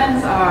my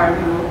friends are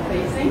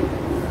facing.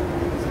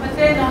 But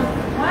then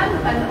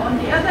on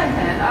the other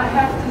hand, I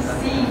have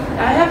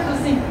to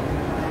think.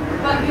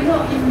 But you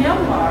know, in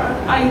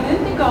Myanmar,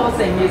 identical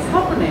thing is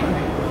happening,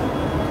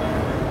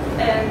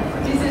 and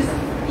this is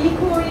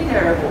equally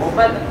terrible.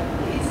 But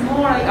it's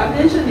more like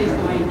attention is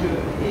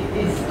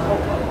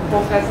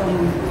focused on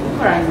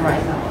Ukraine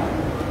right now.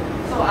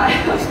 So I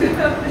have to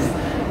have this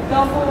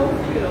double,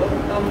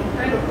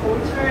 kind of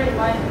culture in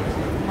my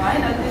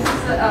mind, and this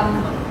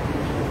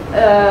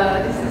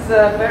is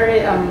a very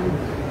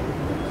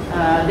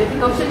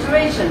difficult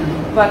situation.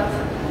 But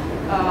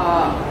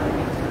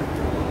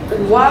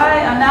why?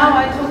 And now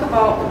I talk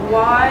about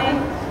why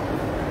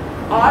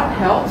art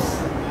helps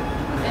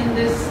in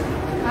this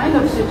kind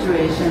of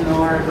situation,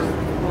 or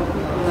for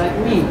people like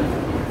me,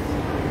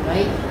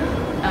 right?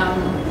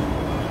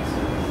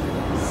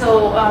 So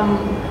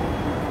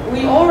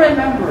we all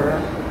remember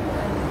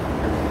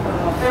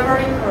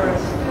February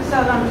 1st,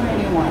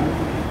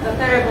 2021, the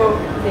terrible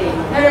day,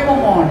 terrible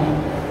morning.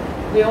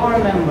 We all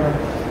remember.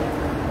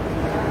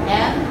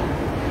 And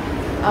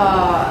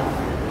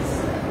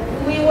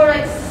we were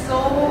like so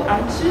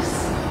anxious,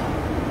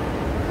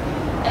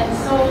 and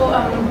so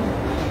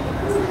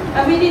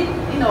and we did,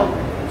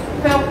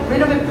 felt a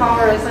little bit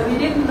powerless, and we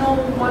didn't know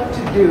what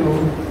to do.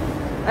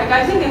 Like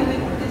I think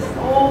it's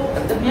all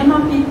the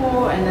Myanmar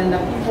people, and then the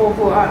people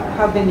who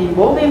have been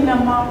involved in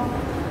Myanmar,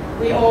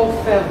 we all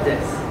felt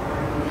this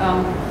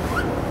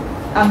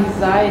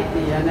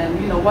anxiety, and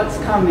then what's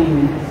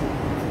coming,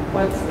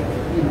 what's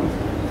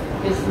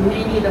is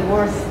maybe the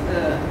worst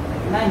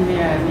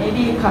nightmare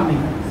maybe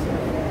coming.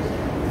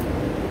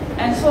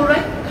 And so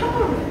like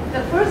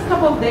the first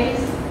couple of days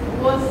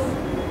was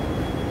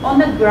on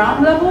the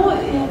ground level,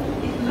 it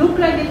looked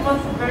like it was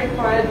very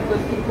quiet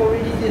because people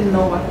really didn't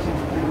know what to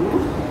do.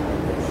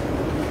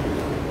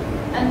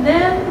 And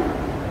then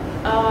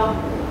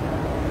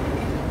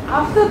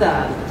after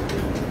that,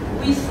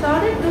 we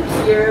started to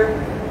hear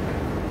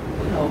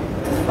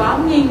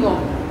banging of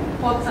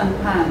pots and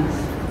pans,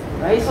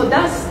 right? So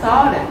that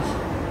started.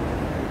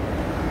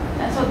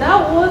 And so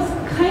that was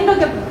kind of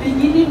the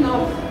beginning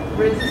of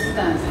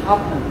resistance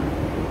happened.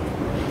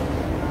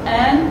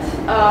 And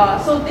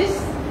so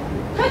this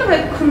kind of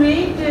like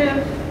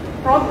creative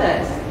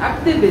protest,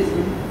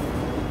 activism,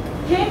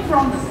 came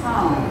from the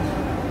sound.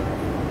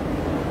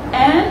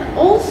 And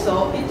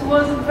also it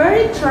was a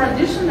very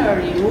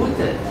traditionally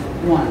rooted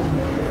one.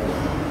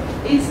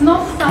 It's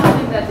not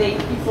something that they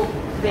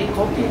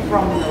copied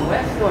from the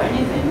West or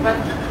anything, but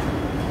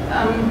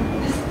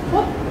this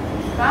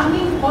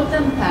banging pots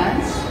and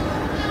pans,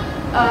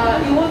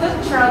 it was a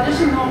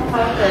traditional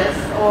protest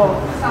or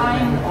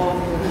sign of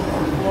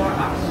or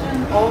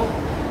action of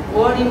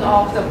warding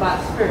off the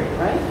bad spirit,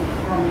 right,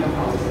 from your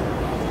house.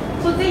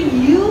 So they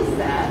use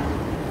that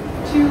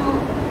to,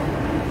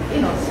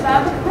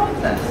 start the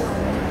protest.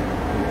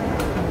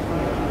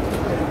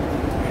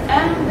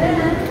 And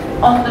then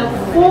on the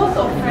 4th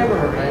of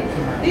February,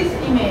 this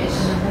image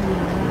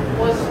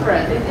was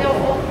spread. This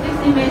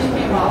image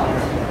came out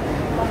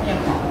from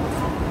Myanmar.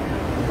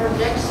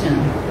 Projection.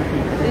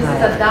 This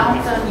is a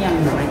downtown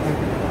Myanmar.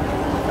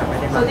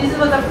 So this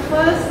was the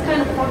first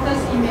kind of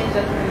protest image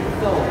that we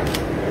saw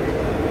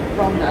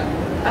from that.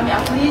 I mean,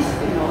 at least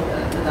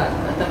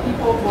the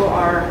people who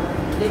are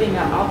living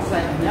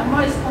outside of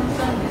Myanmar is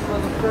concerned. This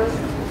was the first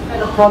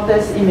kind of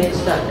protest image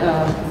that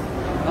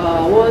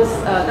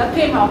that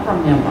came out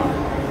from Myanmar.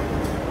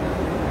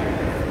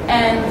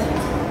 And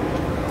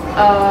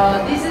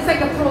this is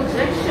like a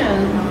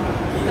projection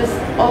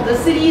of the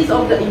series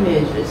of the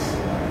images.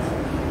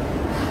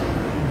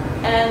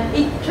 And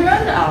it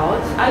turned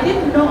out, I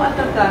didn't know at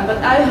the time, but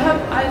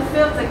I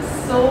felt like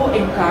so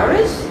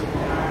encouraged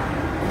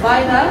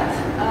by that,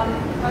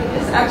 by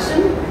this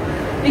action,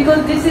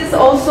 because this is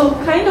also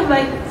kind of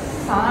like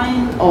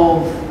sign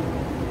of,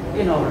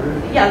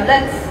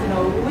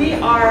 we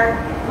are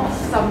not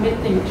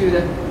submitting to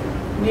the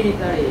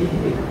military,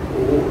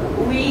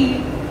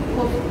 we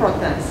would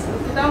protest.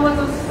 So that was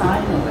a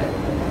sign of it.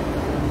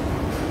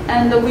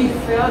 And we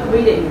felt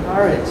really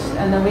encouraged,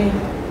 and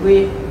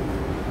we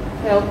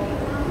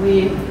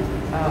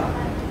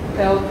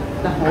felt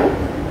the hope.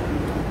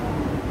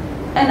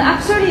 And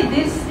actually,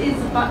 this is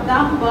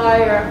done by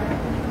a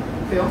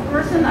film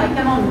person. I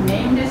cannot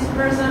name this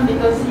person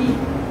because he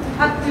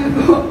had to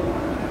go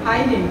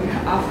hiding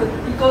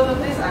because of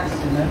this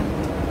accident.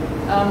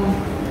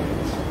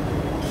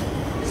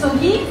 So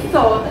he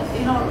thought,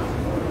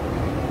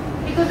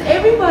 because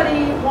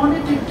everybody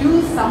wanted to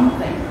do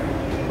something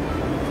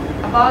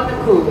about the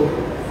coup.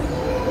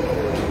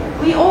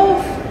 We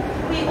all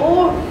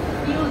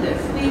feel this.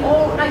 We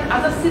all, like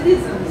other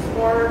citizens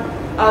or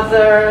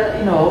other,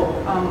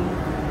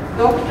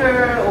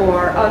 doctor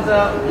or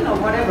other,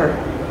 whatever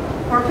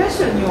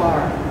profession you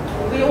are.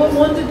 We all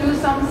want to do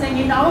something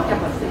in our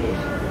capacity.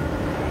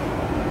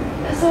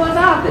 And so as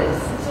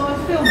artists, so as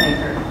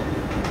filmmaker.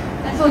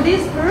 And so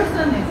this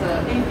person is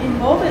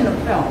involved in the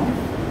film.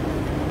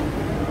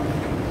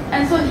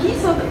 And so he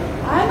thought,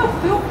 I'm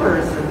a film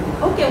person.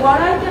 Okay,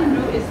 what I can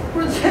do is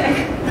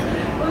project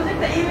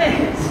the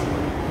image.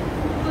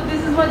 So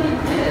this is what he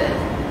did.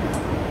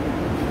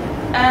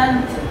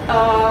 And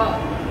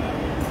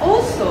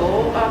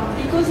also,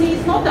 because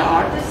he's not the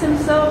artist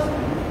himself,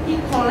 he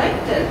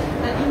collected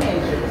the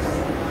images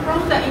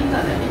from the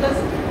internet. Because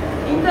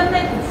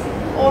internet is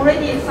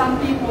already, some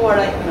people are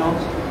like,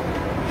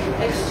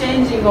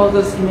 exchanging all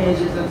those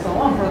images and so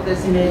on,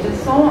 protest images,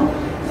 so on.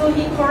 So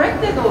he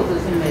corrected all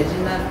those images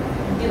in that,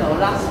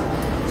 last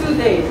 2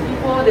 days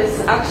before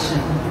this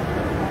action.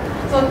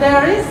 So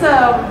there is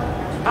an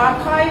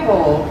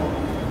archival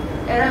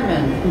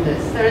element in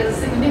this. There is a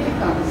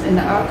significance in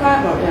the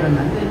archival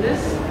element in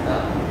this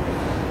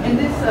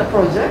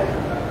project.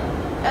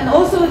 And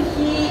also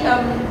he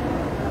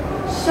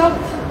shot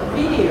a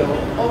video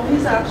of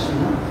his action.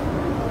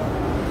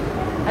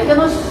 I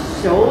cannot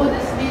show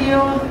this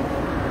video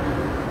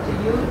to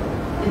you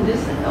in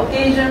this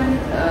occasion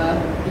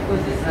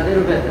because it's a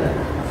little bit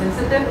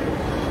sensitive.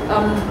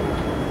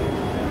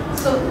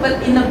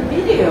 But in a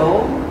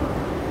video,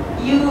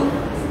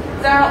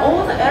 there are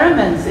all the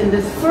elements in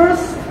this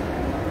first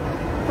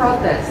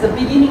protest, the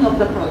beginning of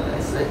the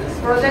protest, like this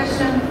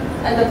projection,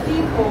 and the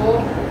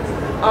people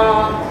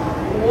are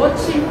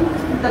watching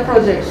the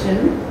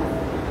projection,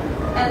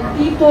 and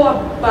people are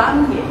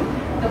banging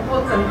the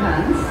pots and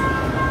pans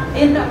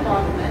in the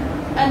apartment,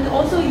 and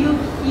also you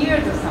hear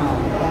the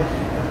sound of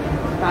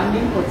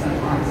banging pots and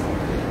pans.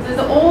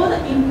 So all the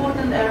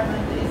important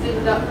element is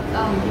in the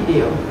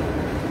video.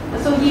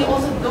 So he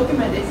also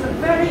documented. It's a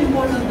very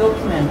important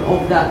document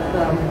of that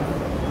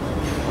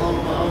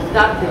of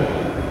that day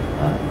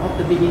of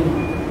the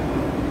beginning.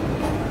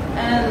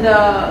 And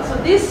so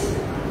this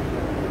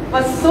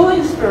was so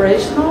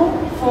inspirational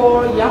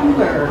for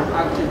younger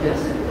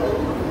activists.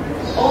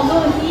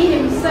 Although he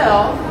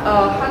himself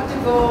had to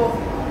go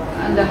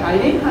under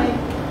hiding,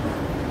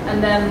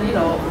 and then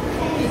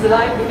his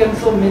life became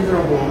so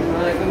miserable.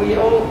 Like we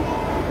all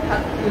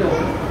had,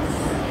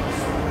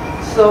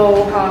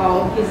 saw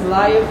how his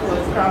life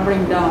was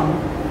crumbling down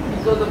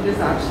because of this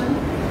action.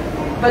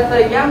 But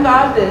the young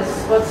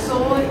artist was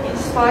so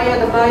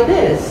inspired by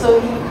this. So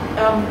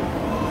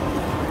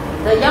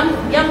the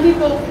young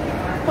people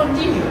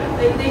continued.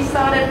 They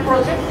started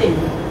projecting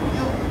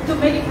to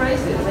many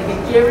places, like a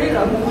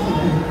guerrilla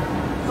movement.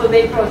 So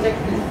they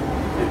projected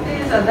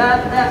this and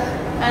that,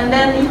 and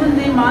then even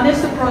they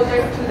managed to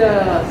project to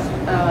the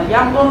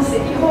Yangon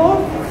City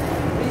Hall,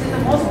 which is the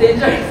most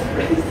dangerous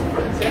place to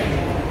project.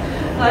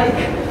 Like,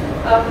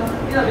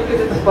 because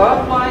it's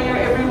barbed wire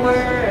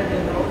everywhere, and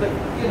then all the,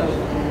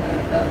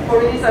 the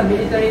police and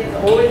military is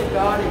always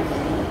guarding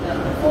the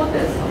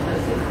fortress of the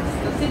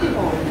city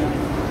hall.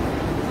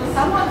 So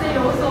somehow they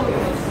also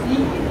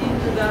sneak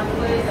into that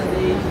place and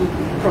they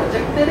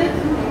projected it.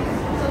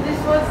 So this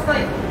was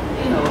like,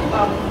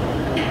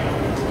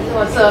 it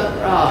was a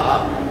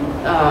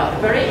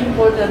very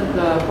important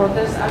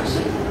protest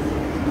action.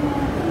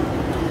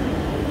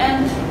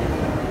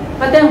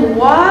 But then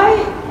why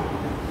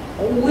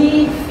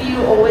we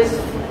feel always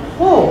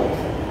hope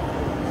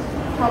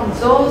from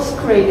those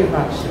creative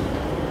actions?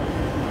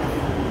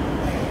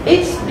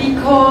 It's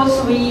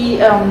because we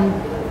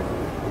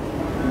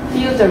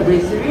feel the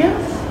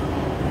resilience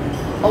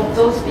of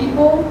those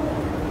people,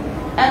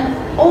 and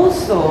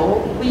also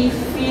we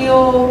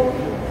feel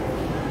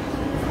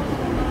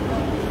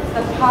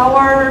the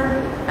power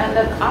and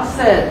the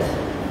asset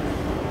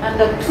and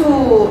the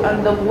tool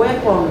and the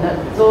weapon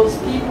that those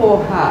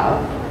people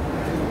have,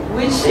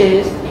 which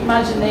is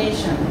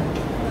imagination.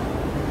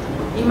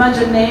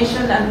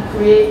 Imagination and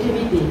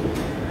creativity,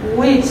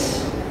 which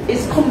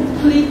is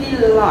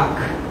completely lack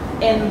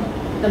in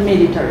the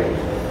military.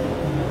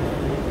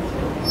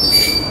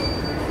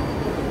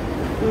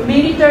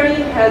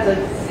 Military has a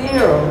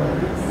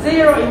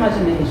zero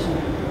imagination,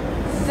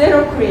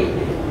 zero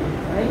creativity,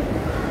 right?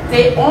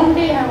 They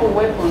only have a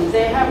weapon.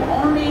 They are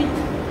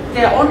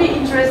only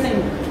interested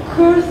in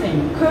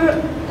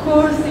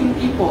coercing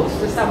people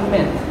to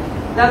submit.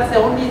 That's the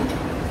only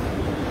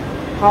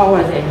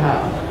power they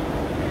have.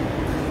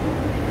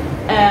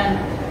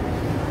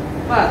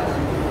 But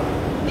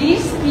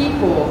these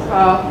people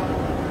have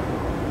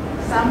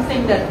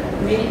something that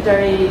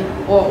military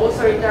or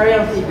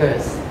authoritarian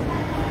figures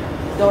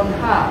don't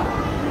have.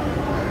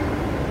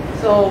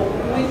 So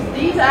with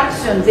these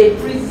actions, they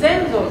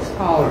present those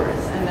powers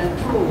and then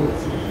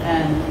tools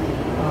and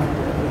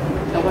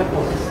the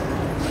weapons.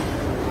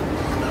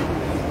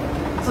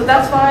 So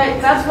that's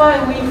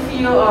why we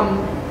feel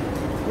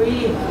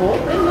really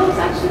hope in those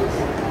actions.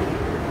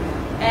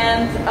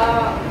 And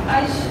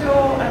I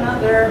show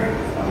another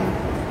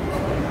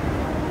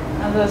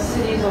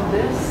series of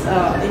this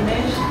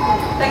image.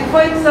 Like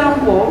for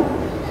example,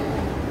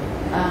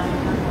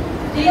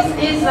 this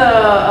is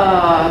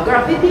a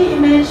graffiti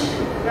image.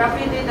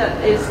 Graffiti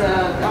that is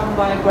done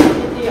by a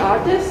graffiti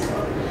artist.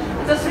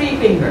 It's a 3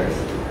 fingers,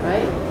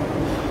 right?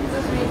 It's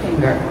a 3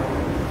 finger.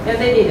 Yeah,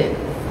 they did it.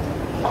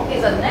 Okay,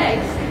 so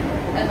next,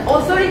 an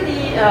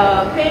authority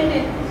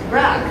painted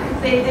black.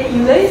 They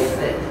erased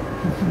it.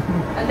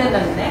 And then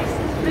the next,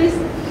 please,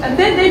 and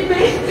then they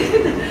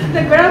painted,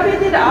 the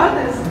graffiti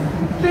artist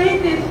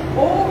painted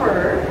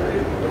over,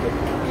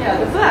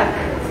 the flag.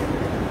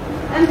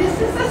 And this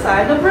is a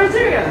sign of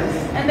resilience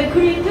and the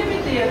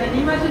creativity and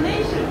the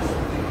imaginations.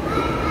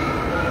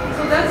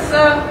 So that's,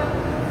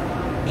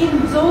 in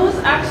those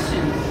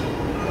actions,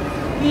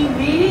 we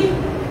really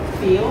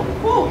feel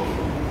hope.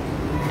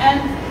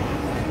 And,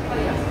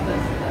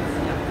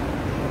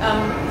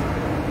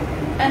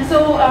 and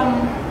so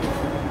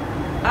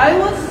I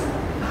was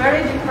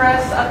very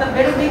depressed at the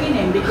very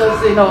beginning because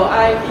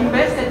I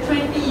invested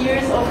 20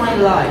 years of my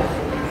life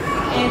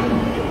in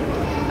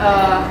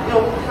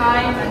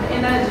time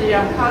and energy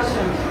and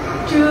passion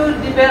to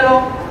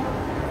develop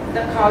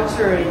the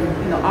culture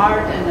in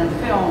art and then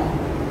film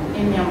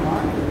in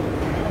Myanmar.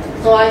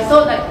 So I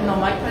saw that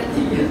my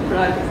 20 years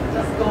life is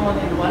just gone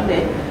in one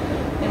day,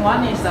 in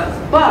one instance.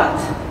 But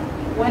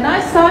when I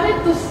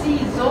started to see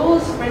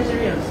those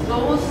resilience,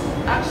 those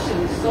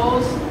actions,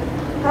 those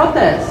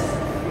protests,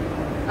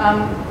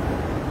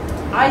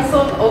 I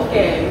thought,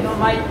 okay,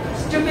 my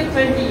stupid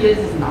 20 years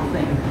is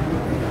nothing.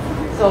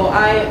 So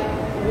I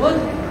would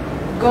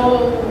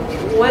go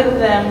with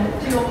them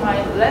till my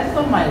rest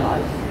of my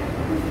life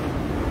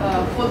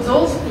for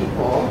those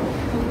people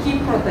who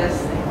keep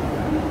protesting.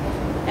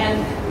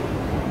 And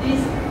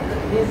these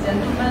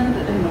gentlemen,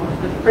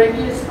 the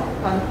previous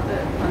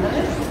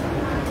panelists,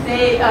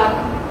 they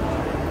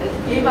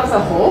gave us a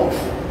hope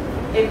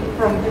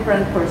from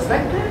different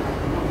perspectives,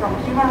 from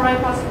human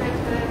rights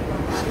perspective,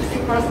 from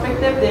artistic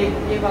perspective, they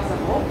gave us a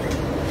hope.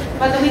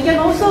 But we can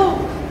also,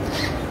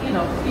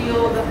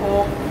 feel the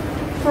hope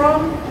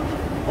from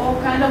all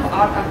kind of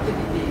art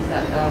activities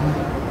that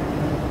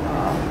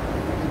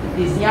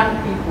these young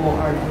people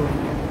are doing.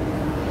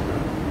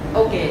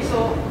 Okay,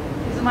 so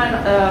this is my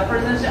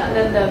presentation, and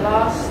then the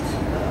last.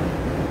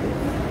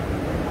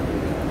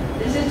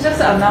 This is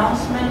just an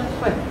announcement.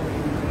 Like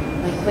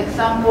for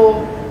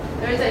example,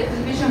 there is an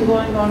exhibition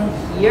going on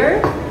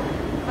here.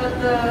 But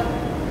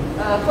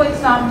for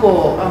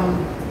example,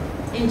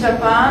 in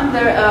Japan,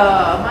 there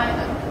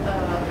my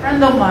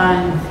friend of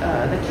mine,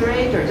 the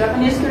curator,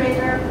 Japanese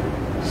curator,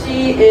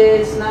 she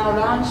is now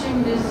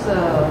launching this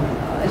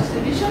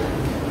exhibition.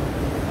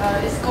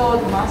 It's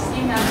called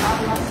Masking and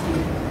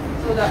Unmasking.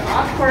 So the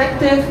art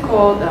collective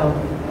called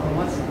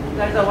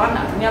there's a one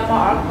Myanmar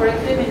art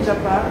collective in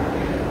Japan.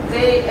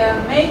 They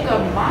make a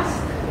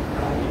mask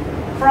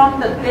from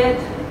the dead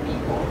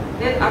people,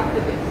 dead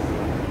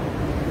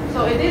activists.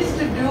 So it is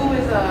to do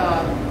with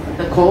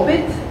the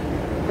COVID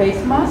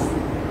face mask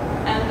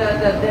and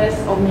the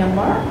death of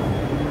Myanmar.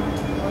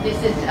 So this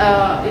is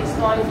it's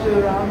going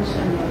to launch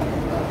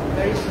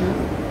very soon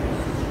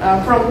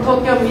from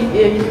Tokyo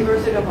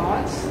University of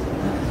Arts.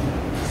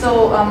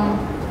 So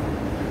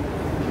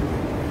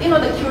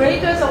the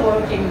curators are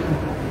working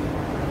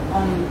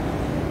on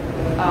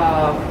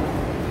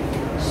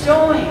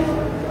showing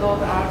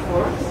those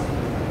artworks.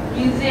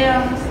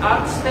 Museums,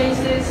 art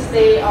spaces,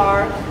 they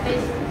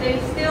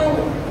still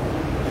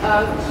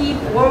keep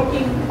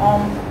working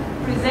on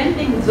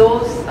presenting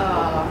those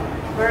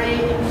very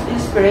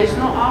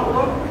inspirational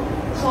artwork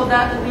so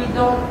that we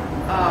don't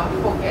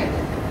forget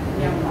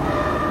Myanmar.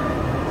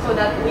 So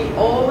that we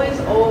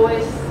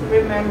always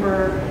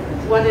remember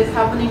what is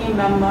happening in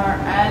Myanmar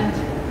and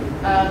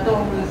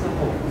don't lose the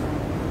hope.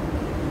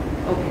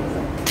 Okay.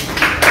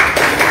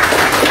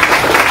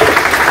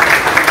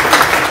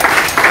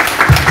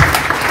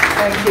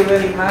 Thank you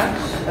very much,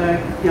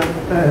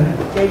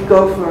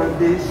 Keiko, for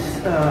this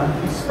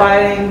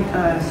inspiring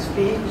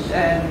speech,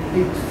 and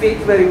it fit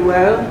very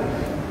well.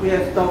 We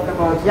have talked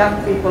about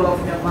young people of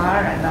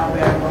Myanmar, and now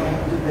we are going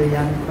to the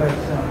young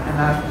person, an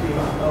artist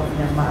of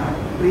Myanmar.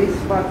 Please,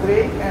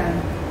 Patrick, and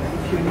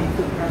if you need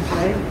to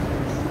translate.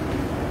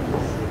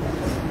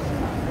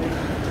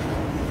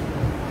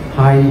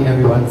 Hi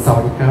everyone,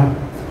 Sawadika.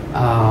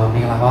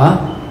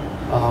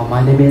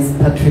 My name is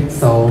Patrick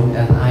Sone,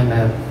 and I'm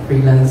a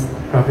freelance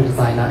graphic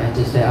designer and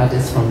digital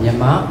artist from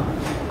Myanmar.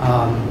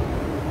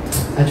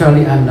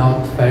 Actually, I'm not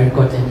very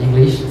good in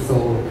English, so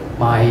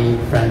my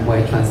friend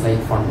will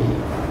translate for me.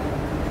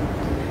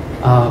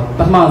 ပ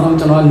ထမဆုံး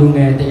ကျွန်တော်လူင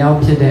ယ်တယောက်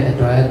ဖြစ်တဲ့အ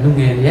တွက်လူ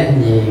ငယ်ရဲ့အ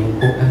မြင်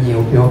ကို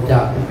ပြောပြ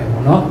ပေးမယ်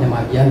ပေါ့နော်မြန်မာ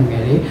ပြည်လူင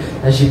ယ်တွေ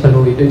လက်ရှိဘယ်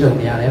လိုတွေ့ကြုံ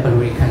နေရလဲဘယ်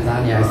လိုခံ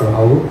စားနေရလဲဆိုတာ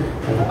ကို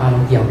အား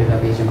လုံးကြည့်အောင်ပြပြ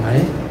ပေးချင်ပါတ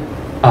ယ်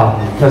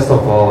First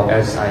of all,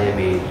 as I am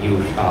a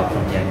youth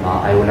from Myanmar,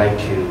 I would like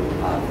to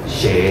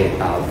share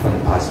from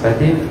the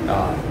perspective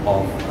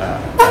of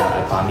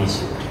a Burmese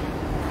youth.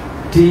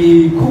 ဒီ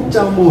ခု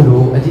ကြောင့်မို့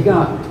လို့အဓိက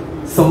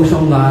ဆုံး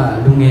ရှုံးတာ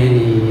လူငယ်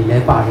တွေလ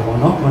ည်းပါတယ်ပေါ့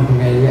နော်လူ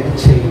ငယ်တွေရဲ့အ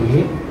ချိန်တွေ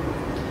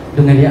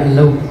လူငယ်တွေအ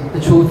လုပ်တ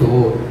ချို့ဆို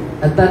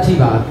အသက်ထိ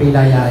ပါပေး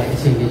လိုက်ရတဲ့အ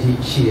ချိန်တွေ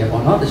ရှိတယ်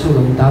ပေါ့နော်တချို့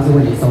လိုမိသားစုဝ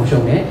င်တွေဆုံး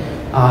ရှုံးတယ်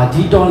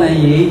ဒီတော်လန်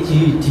ရေး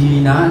ဒီ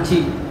နာအထိ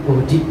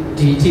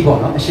ဒီအထိပေါ့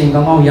နော်အချိန်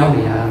ကောင်းကောင်းရောက်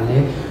နေရတာလ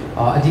ည်း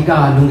အဓိက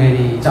လူငယ်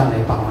တွေကြောင့်လ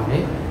ည်းပါပါတ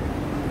ယ်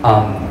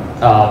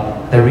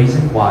The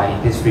reason why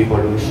this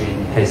revolution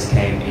has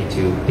came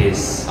into this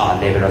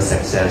level of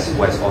success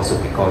was also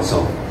because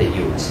of the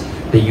youth.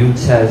 The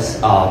youth has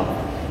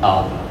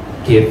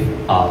give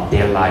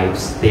their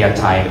lives, their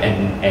time,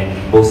 and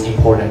most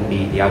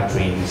importantly, their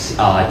dreams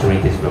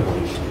during this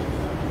revolution.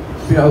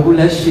 ပြီးတော့အခု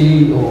လက်ရှိ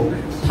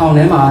ထောင်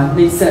ထဲမှာ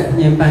နှိမ့်ဆက်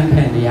ညှဉ်းပန်း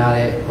ခံနေရ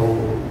တဲ့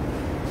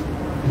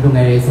လူင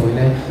ယ်တွေဆိုရင်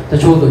လည်းတ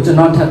ချို့ဆိုကျွန်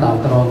တော်ထက်တောင်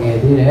တော်ငယ်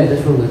သေးတယ်တ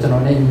ချို့ဆိုကျွန်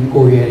တော်နဲ့ညီ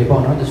ကိုရွယ်တွေ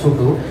ပေါ့နော်တချို့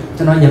ဆို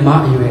ကျွန်တော်ညီမ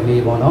အရွယ်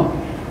လေးပေါ့နော်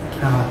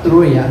သူ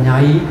တို့တွေကအများ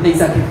ကြီးနှိမ့်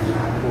ဆက်ခံနေရ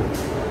တယ်ပေါ့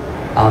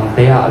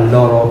There are a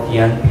lot of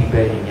young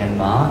people in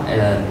Myanmar,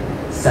 and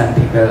some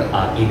people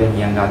are even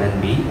younger than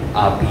me,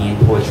 are being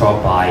tortured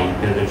by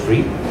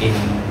military in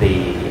the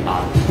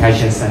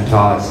detention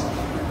centers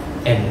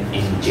and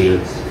in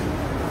jails.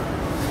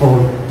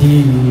 ဒီ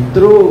သူ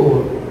တို့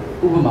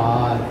ဥပမာ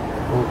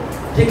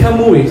ပြစ်ခတ်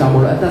မှုတွေကြောင့်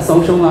မို့လို့အသက်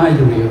ဆုံးရှုံးသွားတဲ့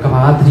လူတွေက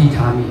ဘာသတိ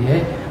ထားမိတယ်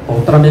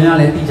တော်တော်များများ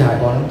လည်းသိကြတယ်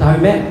ပေါ့နော်ဒါပေ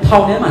မဲ့ထော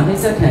င်ထဲမှာနှိ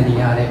မ့်ဆက်ခံနေ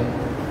ရတဲ့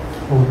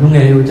လူင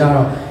ယ်တွေကိုကြ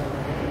တော့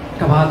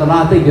ကဘာတ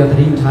လားသိပြီးတော့သ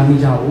တိမထားမိ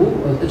ကြဘူး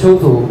တချို့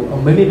ဆို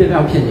မိမိပြပြ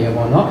ဖြစ်နေရ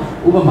ပေါ့နော်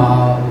ဥပမာ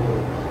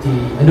ဒီ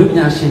အနုပ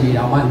ညာရှင်တွေ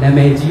တောင်မှနာမ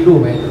ည်ကြီးလို့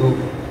ပဲသူတို့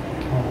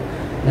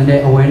နည်းန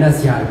ည်း awareness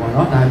ရတယ်ပေါ့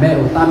နော်ဒါပေမဲ့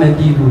တာမန်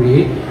ပြည်သူတွေ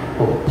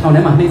ထောင်ထဲ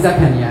မှာနှိမ့်ဆက်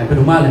ခံနေရတယ်ဘယ်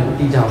လိုမှလည်းမ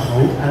သိကြ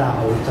ဘူးအဲ့ဒါ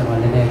ကိုကျွန်တော်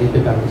နည်းနည်းလေးပြ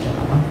ပြပေးချင်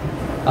တာပါ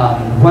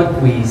What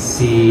we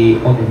see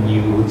on the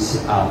news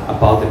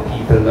about the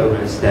people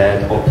arrested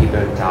or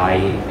people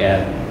die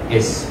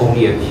is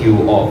only a few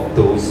of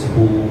those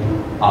who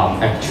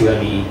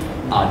actually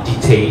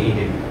detained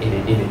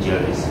in the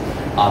jails.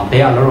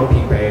 There are a lot of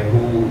people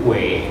who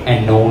were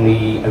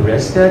unknowingly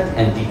arrested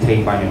and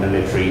detained by the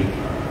military,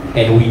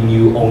 and we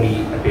knew only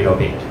a bit of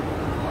it.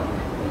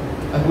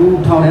 အခု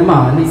ထောင်ထဲမှာ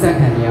နှိမ့်ဆက်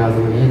ခံနေရ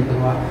ဆိုရင်သူ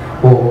က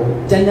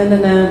ကြမ်းကြမ်းတ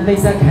မ်းနှိ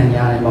မ့်ဆက်ခံရ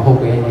တယ်မဟုတ်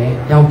ပဲနဲ့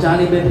ယောက်ျား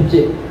လေးပဲဖြစ်ဖြ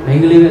စ်မိ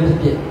န်းကလေးပဲဖြစ်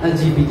ဖြစ်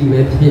LGBT ပဲ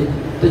ဖြစ်ဖြစ်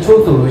တချို့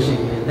ဆိုလို့ရှိ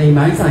ရင်လိမ်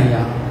မိုင်းဆိုင်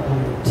ရာ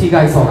ထိ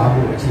ခိုက်ဆော်ကား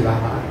မှုအထိပါ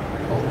မှာ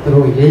သူ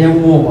တို့ရဲရဲ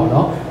ဝံ့ဝံ့ပေါ့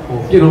နော်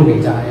ပြုတ်လို့နေ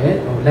ကြတယ်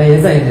လက်ရဲ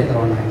ဆိုင်နဲ့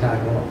တော်နိုင်ကြတယ်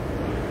ပေါ့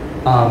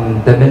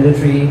The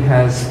military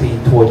has been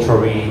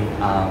torturing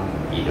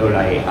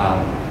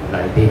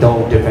like they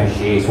don't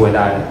differentiate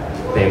whether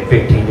the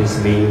victim is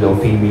male or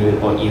female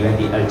or even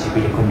the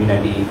LGBT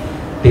community.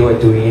 They were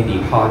doing the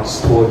hard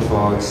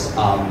tortures,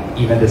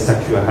 even the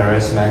sexual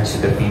harassment to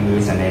the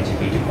females and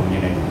LGBT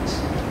communities.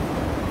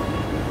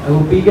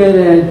 ပြီးခဲ့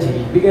တဲ့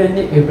နှ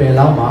စ် April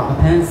လောက်မှာအ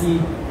ဖမ်း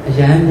ဆီးအ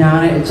ရန်များ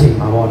တဲ့အချိန်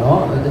မှာပေါ့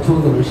နော်တချို့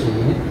ဆိုလို့ရှိရ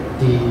င်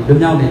ဒီလူ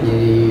မျိုးနယ်ပြ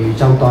ည်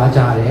ရောက်သွားကြ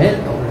တယ်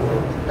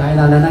တိုင်း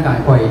လာလက်နက်ကို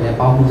င်ဖွဲ့ရည်နဲ့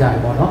ပေါင်းမှုကြတ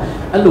ယ်ပေါ့နော်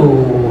အဲ့လို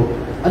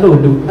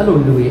လူ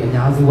တွေအ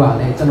များစုက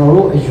လည်းကျွန်တော်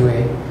တို့အရွ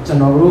ယ်ကျွန်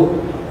တော်တို့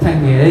ထန်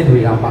ငယ်တဲ့တွေ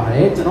တောင်ပါတ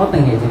ယ်ကျွန်တော်တ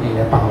န်ငယ်ချင်းတွေလ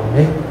ည်းပါတ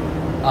ယ်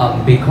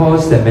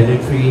Because the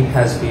military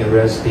has been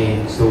arresting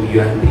so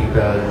young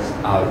people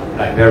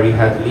like very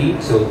heavily,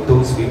 so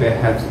those people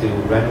have to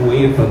run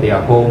away from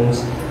their homes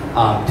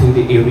to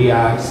the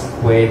areas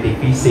where they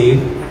feel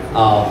safe.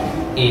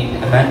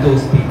 Among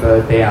those people,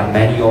 there are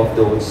many of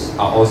those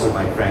are also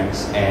my friends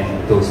and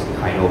those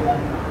kind of.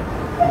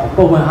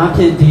 ပုံမှန်အားဖြ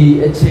င့်ဒီ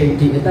အချိန်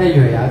ဒီအသက်အ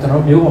ရွယ်ကကျွန်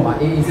တော်မျိုးပေါ်မှာ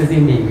အေးအေးဆေး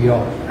ဆေးနေပြီး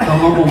တော့ကော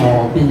င်းကောင်းမွန်မွ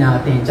န်ပညာ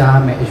သင်ကြား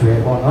မယ်အရွယ်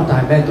ပေါ့နော်ဒါ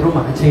ပေမဲ့သူတို့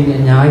မှာအချိန်တွေ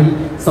အများကြီး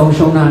ဆုံး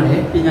ရှုံးတာတယ်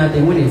ပညာသ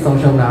င်ခွင့်တွေဆုံး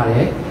ရှုံးတာတ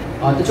ယ်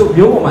တချို့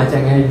မျိုးပေါ်မှာကြံ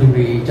ခဲ့တဲ့လူ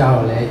တွေကြ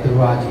တော့လေသူ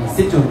တို့ကဒီစ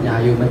စ်ကြုံပညာ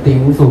ရေးမသင်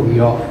ဘူးဆိုပြီး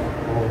တော့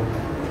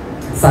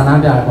စာနာ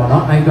ပြတယ်ပေါ့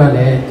နော်အဲ့အတွက်လ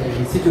ည်း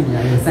ဒီစစ်ကြုံပညာ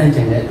ရေးစန့်ကျ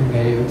င်တဲ့လူင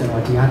ယ်တွေကိုကျွန်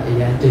တော်ဒီကအ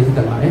ရင်ကျေးဇူးတ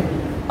င်ပါတယ်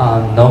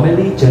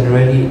Normally,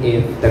 generally,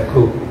 if the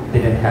coup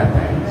didn't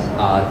happen,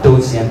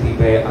 those young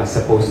people are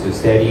supposed to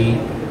study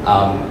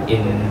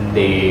in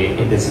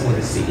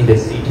the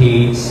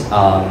cities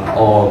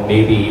or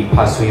maybe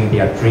pursuing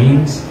their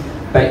dreams.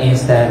 But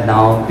instead,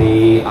 now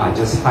they are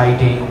just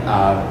hiding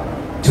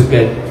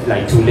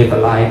to live a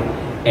life,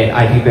 and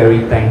I be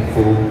very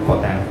thankful for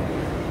them.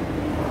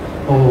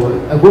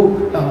 အခု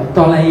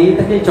တော်လိုင်းတ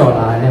စ်နှစ်ကျော်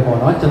လာတယ်ပေါ့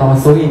နော်ကျွန်တော်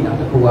စိုးရိမ်တာ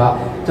တခုက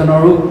ကျွန်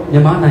တော်တို့မြ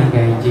န်မာနိုင်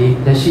ငံကြီး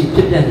လက်ရှိဖြ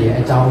စ်ပျက်နေတဲ့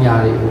အကြောင်းအရာ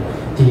တွေကို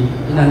ဒီ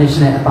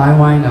international အပိုင်း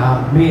ဝိုင်းက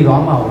မေ့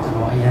သွားမှာကိုကျွန်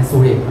တော်အရင်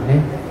စိုးရိမ်ပါတ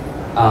ယ်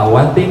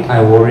One thing I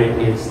worry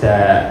is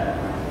that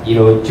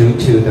due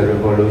to the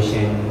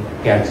revolution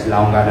gets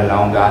longer and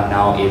longer,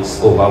 now it's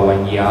over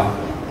 1 year.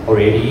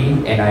 already,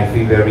 and I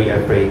feel very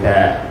afraid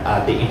that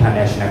the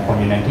international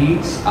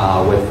communities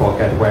will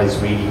forget what is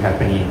really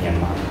happening in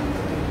Myanmar.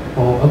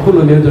 အခု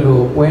လိုမျိုး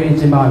တို့ပွဲရင်း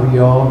ကျင်းပပြီး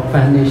တော့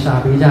fan တွေရှာ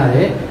ပေးကြတ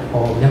ယ်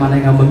မြန်မာနို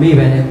င်ငံမမေ့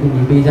ပဲနဲ့ကူ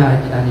ညီပေးကြတဲ့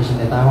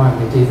international တိုင်းဝိုင်း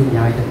ကိုကျေးဇူးအ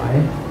များကြီးတင်ပါတ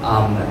ယ်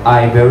I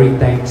very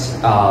thanks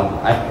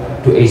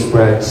to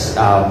express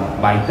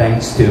my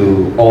thanks to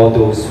all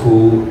those who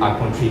are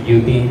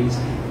contributing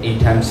in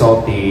terms of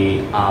the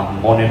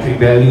monetary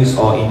values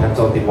or in terms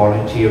of the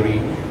voluntary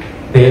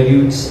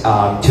values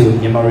to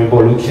Myanmar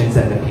revolutions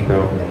and the people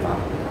of Myanmar.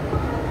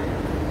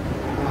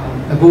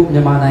 အခုမြ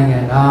န်မာနိုင်ငံ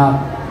က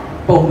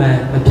ပုံမှန်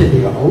မဖြစ်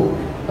သေးပါဘူး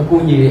အကူ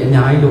အညီတွေအ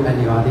များကြီးလိုအပ်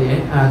နေပါသေးတယ်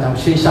အဲဒါကြောင့်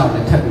ရှေ့လျှောက်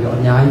နဲ့ထပ်ပြီးတော့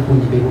အများကြီးကူ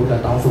ညီပေးဖို့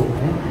တောင်းဆိုပါ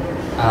တယ်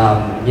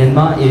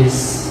Myanmar is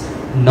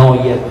not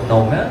yet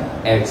normal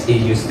as it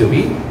used to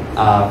be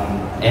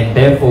and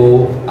therefore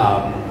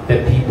the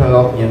people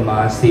of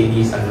Myanmar still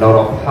needs a lot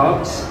of help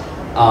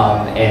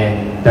and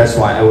that's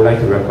why I would like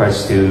to request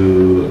to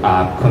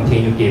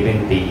continue giving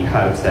the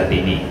help that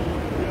they need.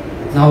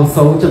 နောက်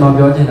ဆုံးကျွန်တော်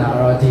ပြောချင်တာက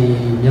တော့ဒီ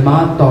မြန်မာ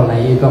တော်လှ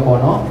န်ရေးအတွက်ပေါ့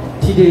နော်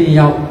ထိထိ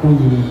ရောက်ကူ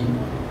ညီ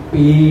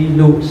ပေး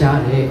လို့ရ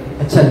တဲ့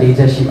အချက်၄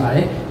ချက်ရှိပါတ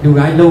ယ်လူ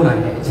တိုင်းလုံနို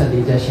င်တဲ့အချက်၄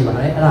ချက်ရှိပါ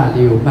တယ်အဲ့ဒါ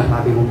လေးကိုမှတ်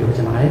ထားပေးဖို့ပြောချ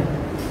င်ပါတယ်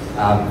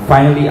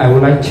Finally, I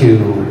would like to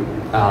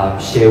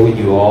share with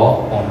you all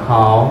on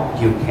how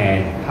you can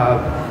help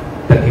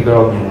the people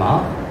of Myanmar.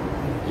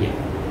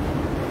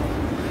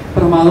 ပ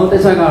ထမဆုံးတ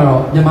စ်ချက်က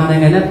တော့မြန်မာနို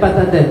င်ငံနဲ့ပတ်သ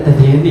က်တဲ့သ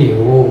တင်းတွေ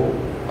ကို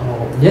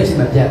မျက်ခြေ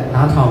မပြတ်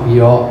နားထောင်ပြီး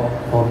တော့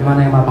မြန်မာ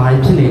နိုင်ငံမှာဘာတွေ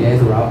ဖြစ်နေလဲ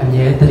ဆိုတော့အ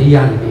မြဲသတိရ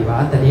နေပြီပါ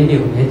သတင်းတွေ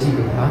ကိုမျက်ကြည့်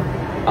နေပါ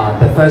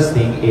The first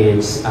thing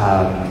is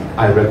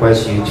I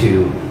request you to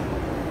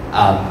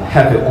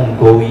have an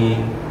ongoing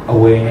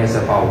awareness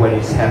about what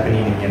is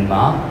happening in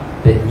Myanmar.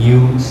 The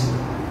news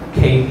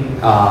came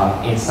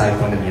inside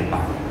from the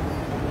Myanmar.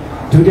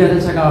 ဒုတိယတ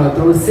စ်ချက်ကတော့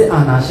သူတို့စစ်အာ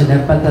ဏာရှင်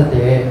နဲ့ပတ်သက်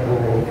တဲ့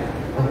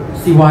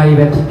စီဝါရေး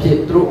ပဲဖြစ်ဖြစ်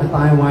သူတို့အ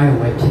တိုင်းဝိုင်း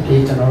ပဲဖြစ်ဖြ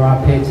စ်ကျွန်တော်တို့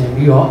ဖယ်ကျင်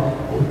ပြီးတော့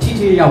ထိ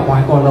ထိရောက်ဝို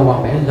င်းကောလောက်အော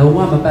င်ပဲလုံးဝ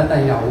မပတ်သ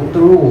က်ရဘူး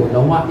သူတို့ကို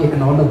လုံးဝ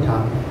ignore လုပ်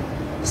ထားတယ်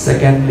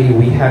Secondly,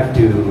 we have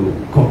to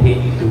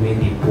continue doing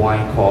the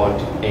boycott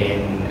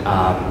and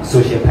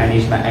social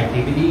punishment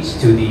activities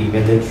to the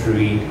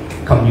military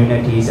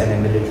communities and the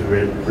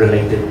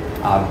military-related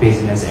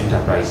business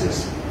enterprises.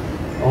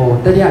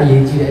 တတိယအ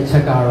ရေးကြီးတဲ့အချ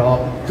က်ကတော့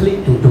click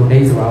to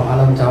donate ဆိုတာအား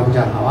လုံးကြားကြ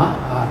မှာပါ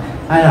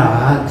အဲ့ဒါ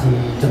ကဒီ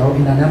ကျွန်တော်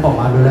internet ပေါ်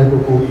မှာလွယ်လွယ်ကူ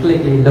ကူ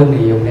click လေးလုပ်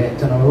နေရုံနဲ့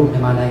ကျွန်တော်တို့မြ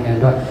န်မာနိုင်ငံ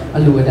အတွက်အ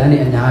လူအတန်းတွေ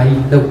အများ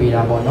ကြီးလုပ်ပေး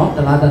တာပေါ့နော်တ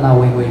လားတနာ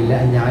ဝင်ငွေလ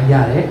ည်းအများကြီးရ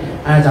တယ်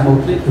အဲ့ဒါကြောင့်မို့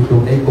click to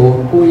donate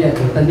ကိုယ့်ရဲ့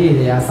တနေ့တ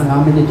ည်းက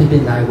15မိနစ်ဖြစ်ဖြ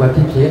စ်နိုင်ဝက်ဖြ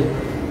စ်ဖြစ်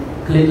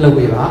click လုပ်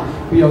ပေးပါ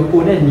ပြီးတော့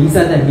ကိုယ်နဲ့နီးစ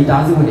ပ်တဲ့မိ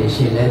သားစုဝင်တွေ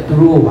ရှိရင်လည်းသူ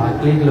တို့က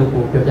click လုပ်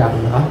ဖို့ပြောပြ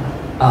ပေးပါ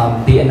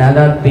The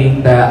another thing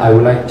that I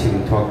would like to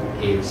talk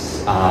is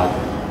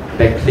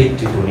the click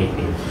to donate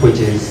thing, which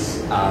is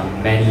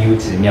many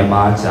youths in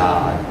Myanmar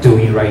are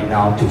doing right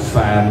now to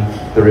fund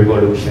the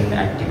revolution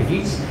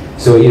activities.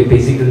 So it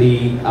basically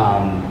I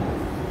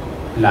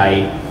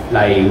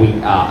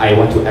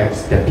want to ask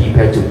the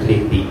people to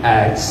click the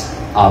ads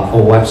on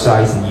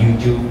websites and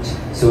YouTube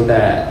so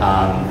that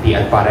the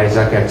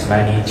advertiser gets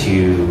money to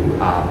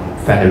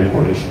fund the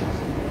revolution.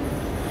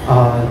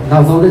 နော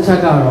က်ဆုံးတစ်ချက်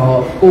ကတော့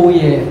ကိုယ့်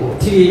ရဲ့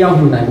ထိရောက်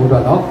ယူနိုင်ဖို့အတွ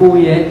က်တော့ကို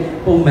ယ့်ရဲ့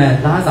ပုံမှန်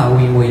လာစာဝ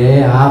င်ငွေတွေ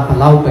ကဘ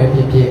လောက်ပဲဖြ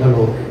စ်ဖြစ်အဲ့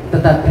လို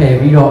တဖယ်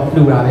ပြီးတော့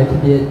လှူတာပဲဖြ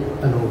စ်ဖြစ်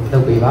အဲ့လိုလု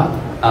ပ်ပေးပါ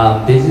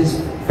This is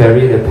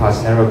very the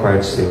personal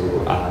request to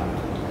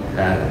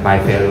my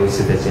fellow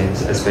citizens,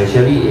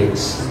 especially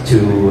it's to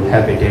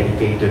have a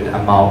dedicated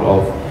amount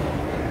of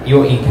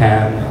your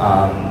income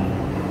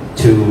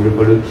to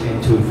revolution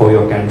for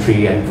your country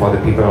and for the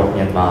people of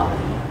Myanmar.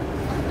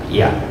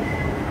 Yeah.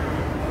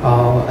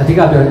 အဓိက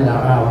ပြောနေတာ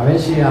အဲ့ဒါပါပဲ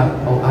ရှေ့က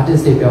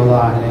artist တွေပြော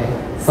သွားတယ်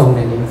စုံ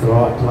နေနေဆို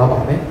တော့ဒီလောက်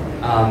ပါပဲ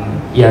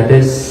Yeah,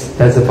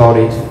 that's about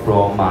it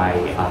from my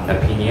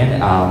opinion.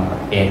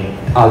 And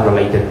other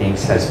related things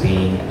has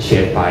been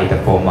shared by the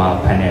former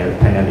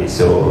panelists.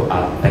 So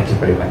thank you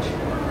very much.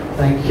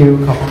 Thank you.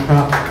 ขอบคุณค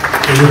รับ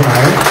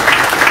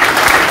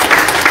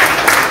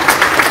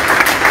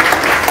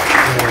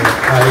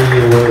I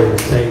will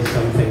say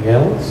something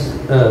else.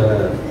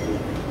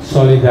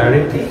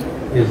 Solidarity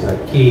is a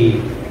key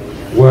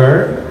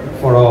word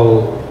for all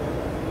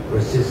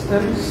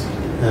resistance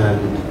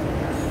and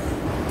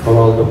for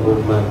all the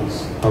movements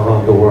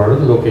around the world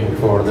looking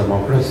for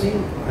democracy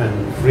and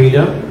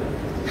freedom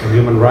and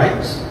human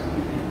rights,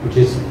 which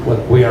is what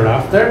we are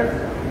after.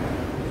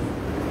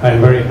 I'm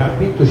very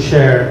happy to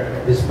share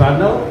this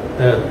panel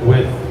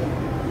with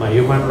my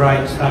human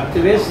rights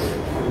activist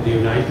from the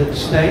United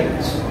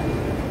States,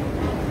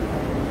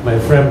 my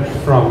friend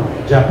from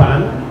Japan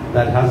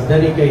that has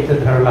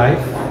dedicated her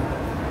life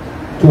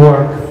to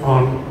work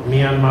on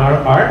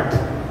Myanmar art,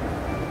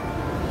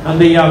 and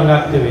the young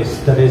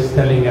activist that is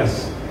telling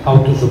us how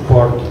to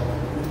support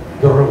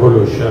the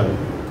revolution.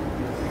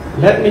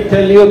 Let me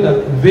tell you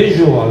that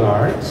visual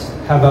arts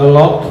have a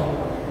lot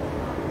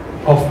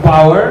of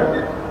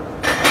power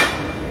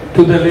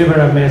to deliver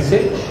a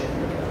message.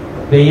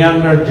 The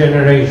younger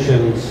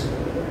generations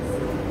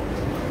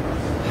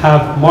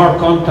have more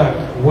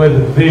contact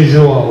with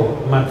visual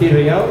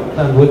material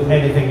than with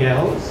anything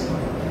else.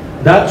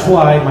 That's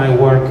why my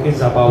work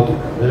is about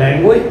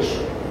language.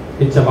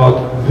 It's about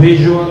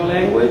visual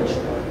language,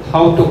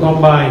 how to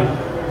combine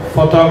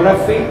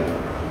photography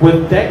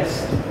with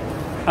text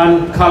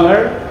and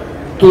color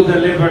to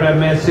deliver a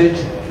message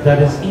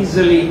that is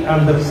easily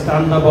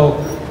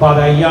understandable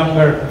by a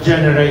younger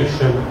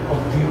generation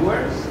of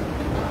viewers.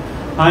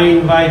 I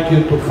invite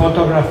you to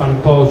photograph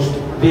and post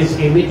these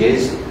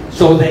images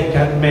so they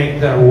can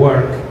make their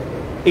work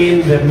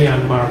in the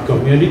Myanmar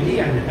community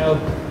and help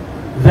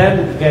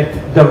them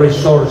get the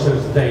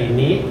resources they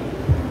need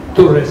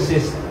to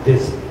resist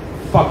these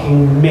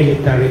fucking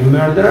military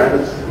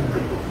murderers.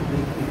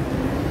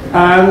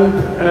 And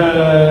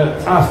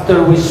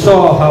after we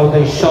saw how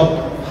they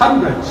shot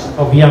hundreds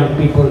of young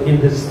people in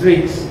the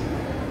streets,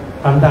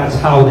 and that's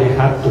how they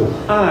had to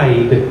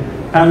hide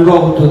and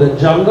go to the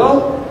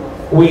jungle,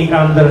 we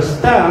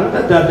understand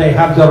that they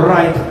have the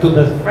right to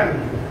defend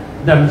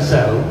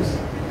themselves,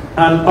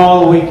 and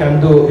all we can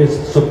do is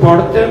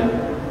support them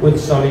with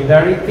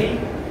solidarity,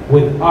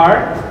 with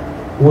art,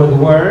 with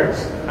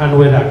words, and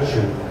with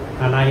action.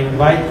 And I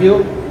invite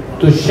you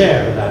to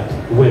share that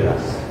with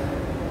us.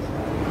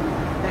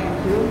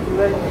 Thank you.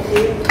 Let me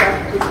give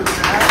back to the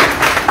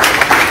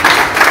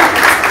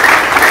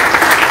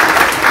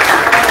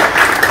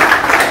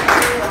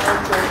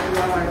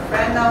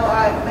friend.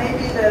 Now,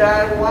 maybe there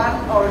are one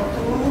or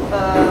two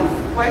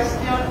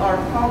questions or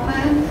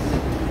comments.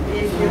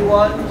 If you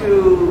want to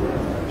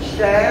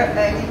share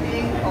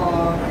anything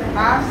or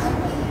ask.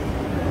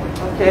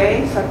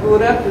 Okay,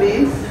 Sakura,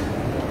 please.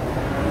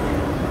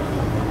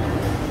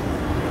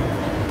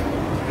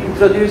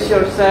 Introduce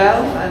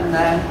yourself and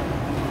then.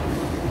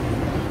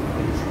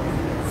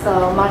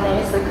 So my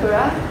name is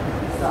Sakura.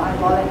 So I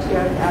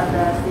volunteered at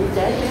the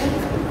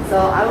CJJ. So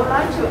I would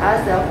like to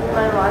ask the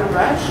human rights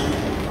watch.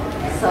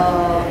 So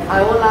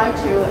I would like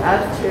to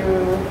ask to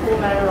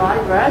human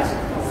rights watch.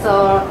 So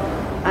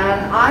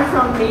and I'm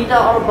from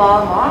Middle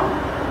Burma.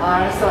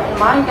 So in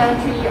my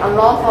country, a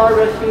lot of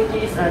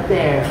refugees are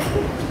there.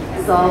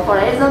 So for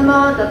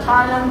example, the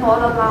Thailand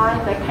borderline,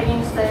 the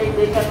Karen state,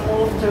 they can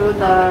move to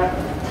the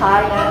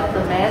Thailand,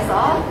 the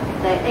Mesa.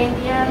 The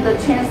Indian, the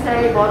Chin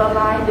state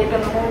borderline, they can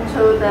move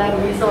to the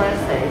Mizoram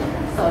state.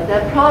 So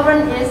the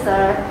problem is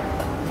the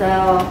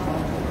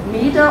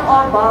Middle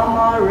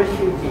Burma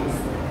refugees.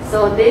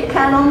 So they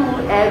cannot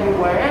move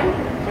everywhere.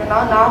 You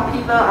know, now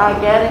people are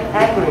getting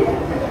angry.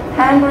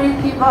 Hungry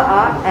people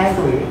are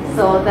angry.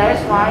 So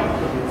that's why.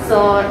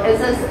 So is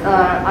this,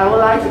 I would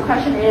like to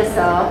question is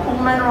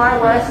human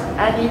rights watch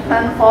any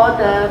plan for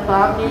the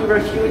Burmese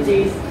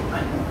refugees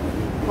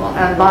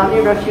and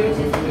Burmese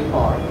refugees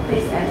people?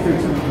 Please answer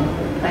to me.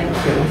 Thank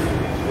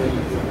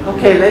you.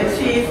 Okay, let's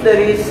see if there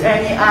is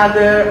any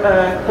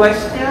other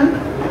question.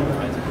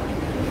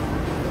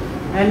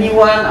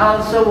 Anyone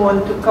also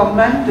want to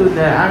comment to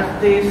the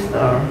artist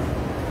or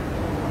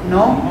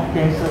no?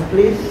 Okay, so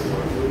please.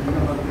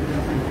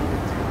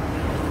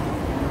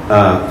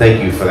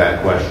 Thank you for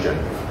that question.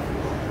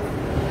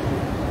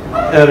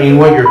 I mean,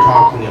 what you're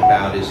talking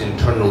about is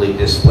internally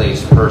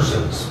displaced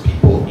persons,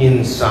 people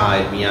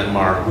inside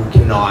Myanmar who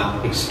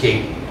cannot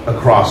escape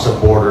across a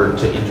border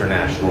to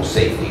international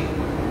safety.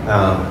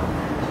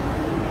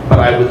 But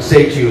I would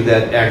say to you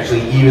that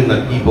actually even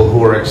the people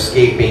who are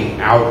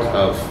escaping out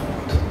of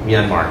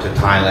Myanmar to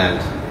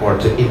Thailand or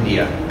to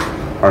India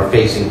are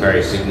facing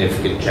very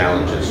significant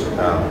challenges.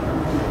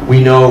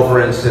 We know,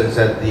 for instance,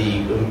 that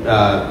the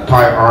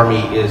Thai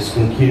army is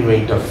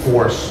continuing to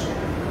force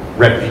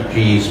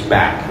refugees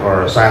back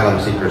or asylum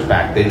seekers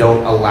back. They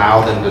don't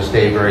allow them to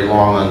stay very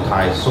long on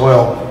Thai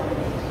soil.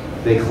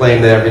 They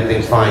claim that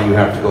everything's fine, you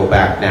have to go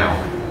back now.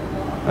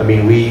 I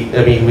mean,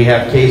 we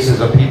have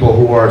cases of people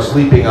who are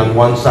sleeping on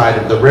one side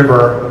of the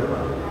river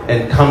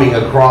and coming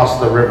across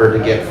the river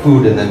to get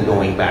food and then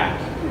going back,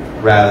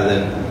 rather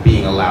than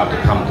being allowed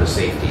to come to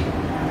safety.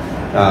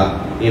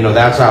 You know,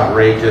 that's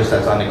outrageous,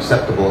 that's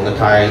unacceptable, and the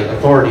Thai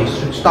authorities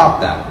should stop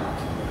that.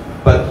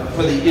 But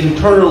for the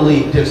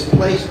internally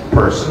displaced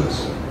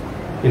persons,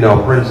 you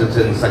know, for instance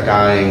in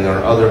Sagaing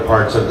or other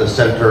parts of the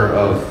center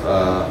of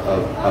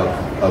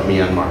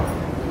Myanmar,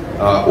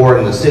 or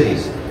in the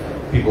cities,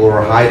 people who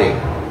are hiding,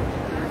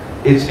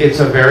 it's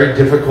a very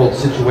difficult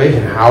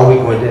situation. How are we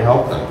going to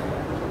help them?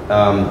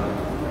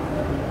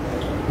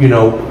 You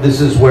know,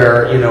 this is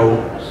where, you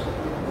know,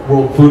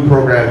 World Food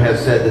Program has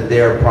said that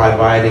they are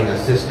providing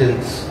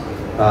assistance,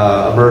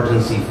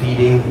 emergency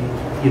feeding.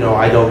 You know,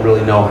 I don't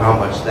really know how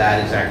much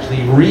that is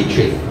actually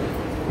reaching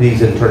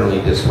these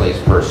internally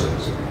displaced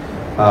persons.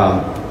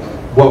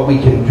 What we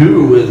can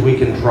do is we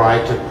can try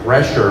to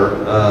pressure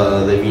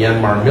the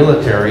Myanmar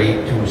military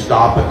to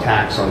stop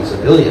attacks on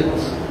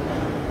civilians.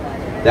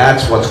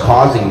 That's what's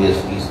causing these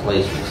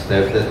displacements.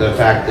 The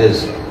fact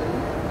is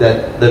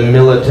that the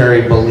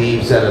military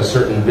believes that a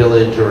certain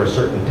village or a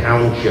certain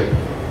township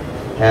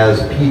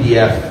has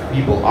PDF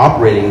people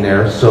operating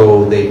there,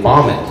 so they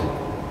bomb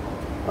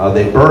it,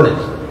 they burn it,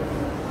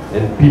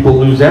 and people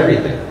lose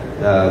everything.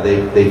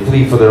 They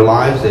flee for their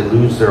lives, they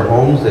lose their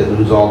homes, they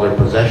lose all their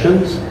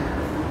possessions.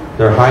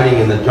 They're hiding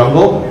in the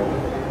jungle.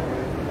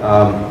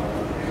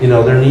 You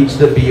know, there needs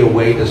to be a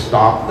way to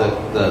stop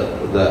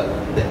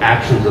the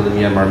actions of the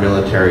Myanmar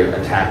military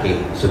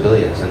attacking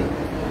civilians. And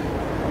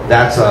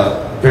that's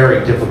a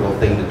very difficult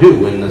thing to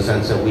do, in the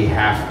sense that we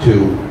have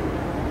to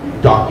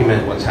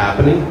document what's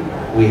happening.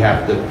 We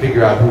have to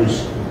figure out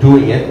who's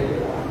doing it,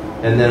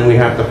 and then we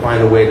have to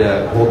find a way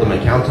to hold them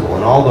accountable.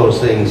 And all those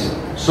things,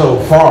 so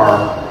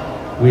far,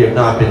 we have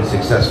not been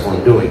successful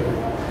in doing.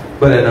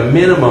 But at a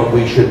minimum,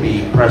 we should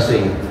be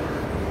pressing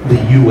the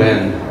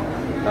UN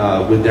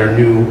with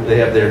they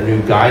have their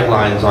new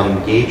guidelines on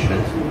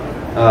engagement,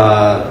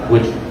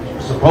 which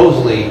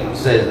supposedly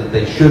says that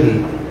they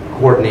shouldn't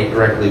coordinate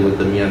directly with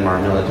the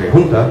Myanmar military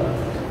junta.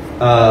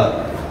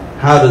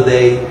 How do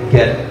they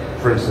get,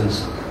 for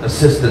instance,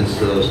 assistance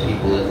to those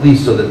people, at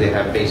least so that they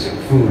have basic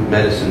food,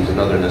 medicines, and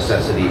other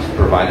necessities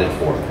provided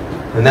for?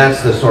 And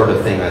that's the sort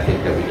of thing I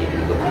think that we need to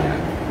be looking at.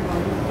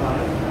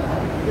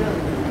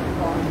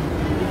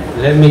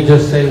 Let me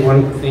just say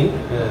one more thing.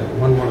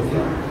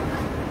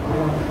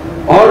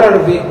 All our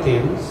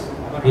victims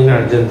in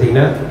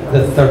Argentina,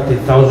 the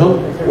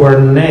 30,000, were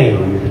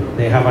named.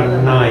 They have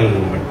a 9.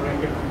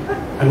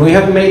 And we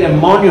have made a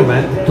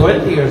monument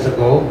 20 years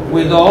ago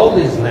with all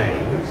these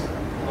names.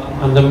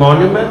 And the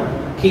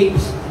monument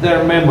keeps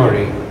their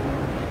memory.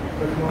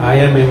 I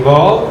am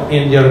involved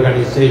in the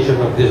organization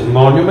of this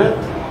monument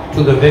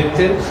to the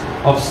victims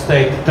of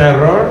state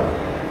terror.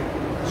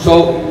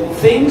 So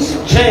things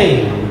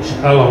change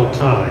a long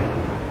time.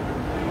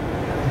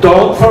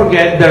 Don't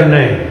forget their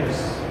names.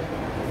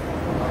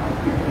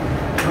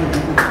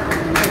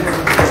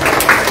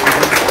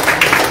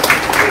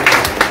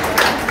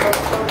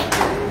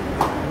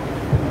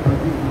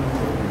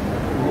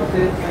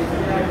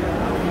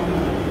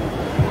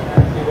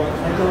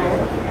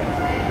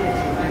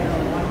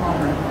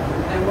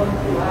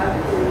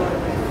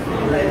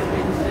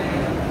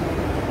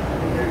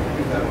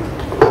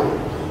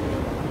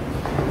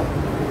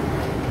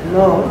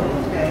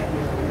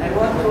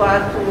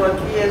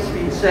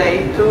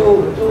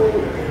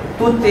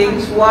 Two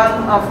things.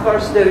 One, of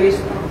course, there is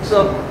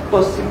also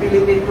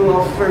possibility to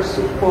offer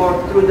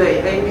support through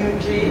the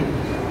NUG,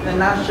 the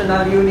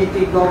National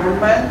Unity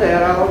Government. They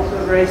are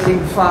also raising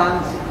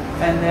funds,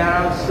 and they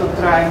are also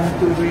trying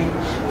to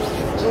reach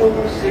through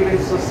civil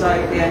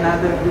society and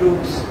other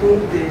groups to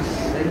these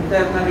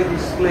internally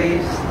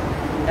displaced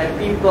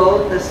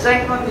people. The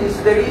second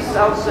is there is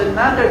also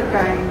another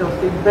kind of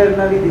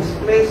internally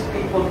displaced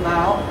people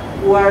now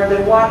who are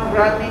the one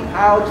running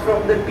out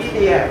from the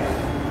PDF.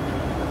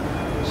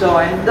 So,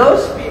 and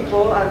those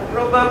people are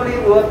probably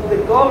what the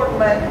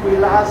government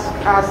will ask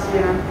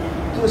ASEAN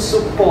to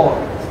support.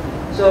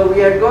 So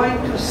we are going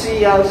to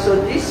see also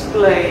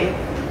display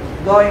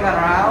going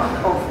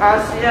around of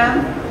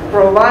ASEAN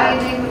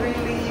providing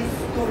relief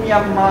to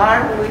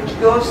Myanmar, which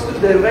goes to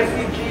the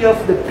refugee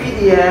of the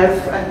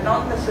PDF and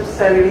not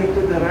necessarily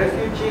to the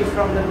refugee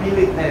from the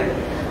military.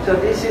 So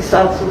this is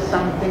also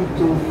something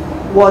to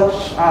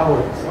watch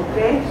out.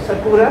 Okay,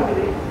 Sakura,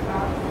 please.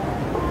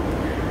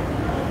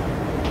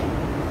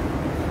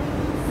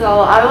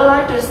 So I would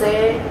like to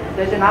say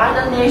the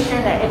United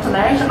Nations and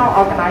international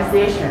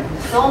organization,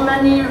 so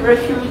many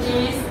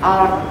refugees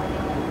are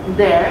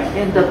there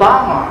in the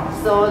Burma.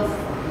 So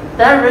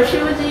the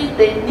refugees,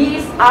 they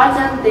need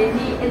urgent, they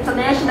need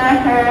international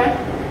help.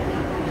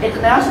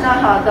 International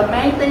help. The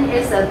main thing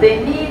is that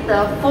they need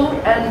the food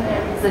and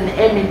medicine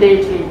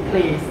immediately,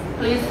 please.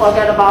 Please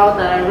forget about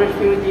the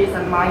refugees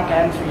in my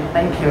country.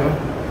 Thank you.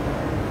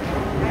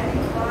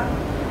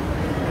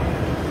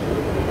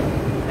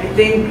 I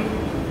think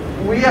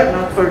we are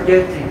not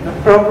forgetting. The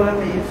problem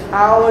is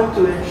how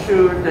to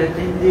ensure that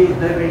indeed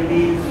the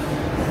relief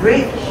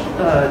reach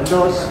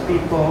those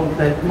people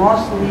that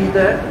most need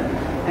it,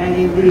 and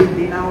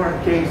indeed in our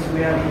case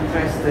we are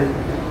interested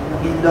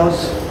in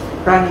those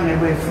running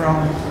away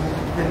from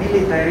the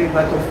military,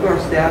 but of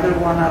course the other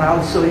one are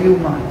also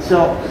human.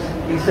 So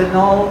it's an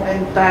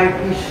entire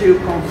issue.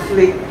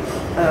 Conflict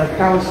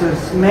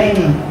causes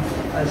many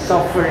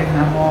suffering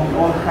among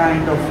all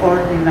kind of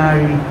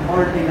ordinary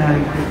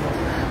people.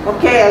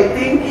 Okay, I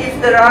think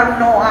if there are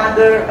no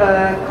other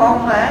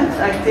comments,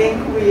 I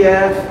think we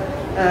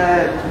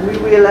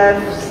will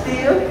have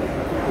still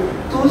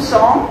 2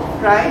 songs,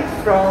 right,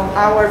 from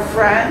our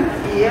friend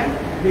here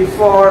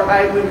before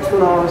I will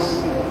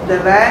close the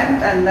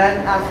event, and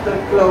then after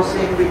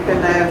closing we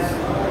can have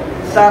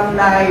some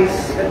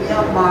nice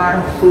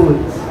Myanmar food.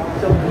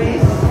 So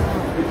please.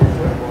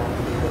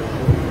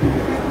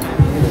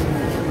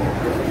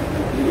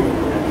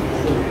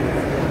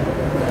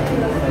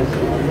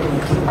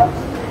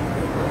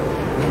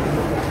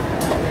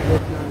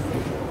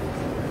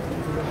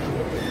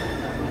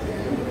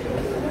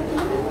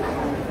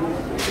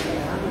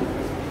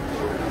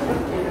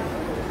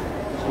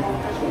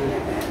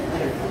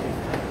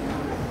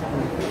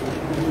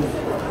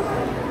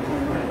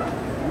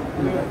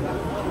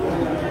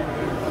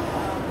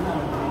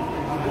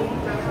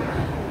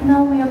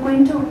 Now we are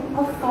going to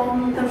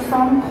perform the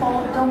song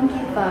called Don't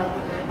Give Up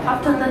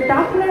After the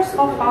darkness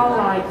of our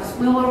lives,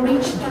 we will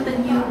reach to the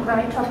new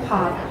brighter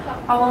path.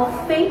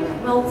 Our faith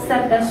will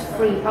set us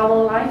free.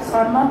 Our lives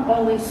are not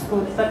always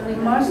smooth, but we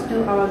must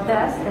do our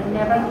best and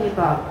never give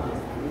up.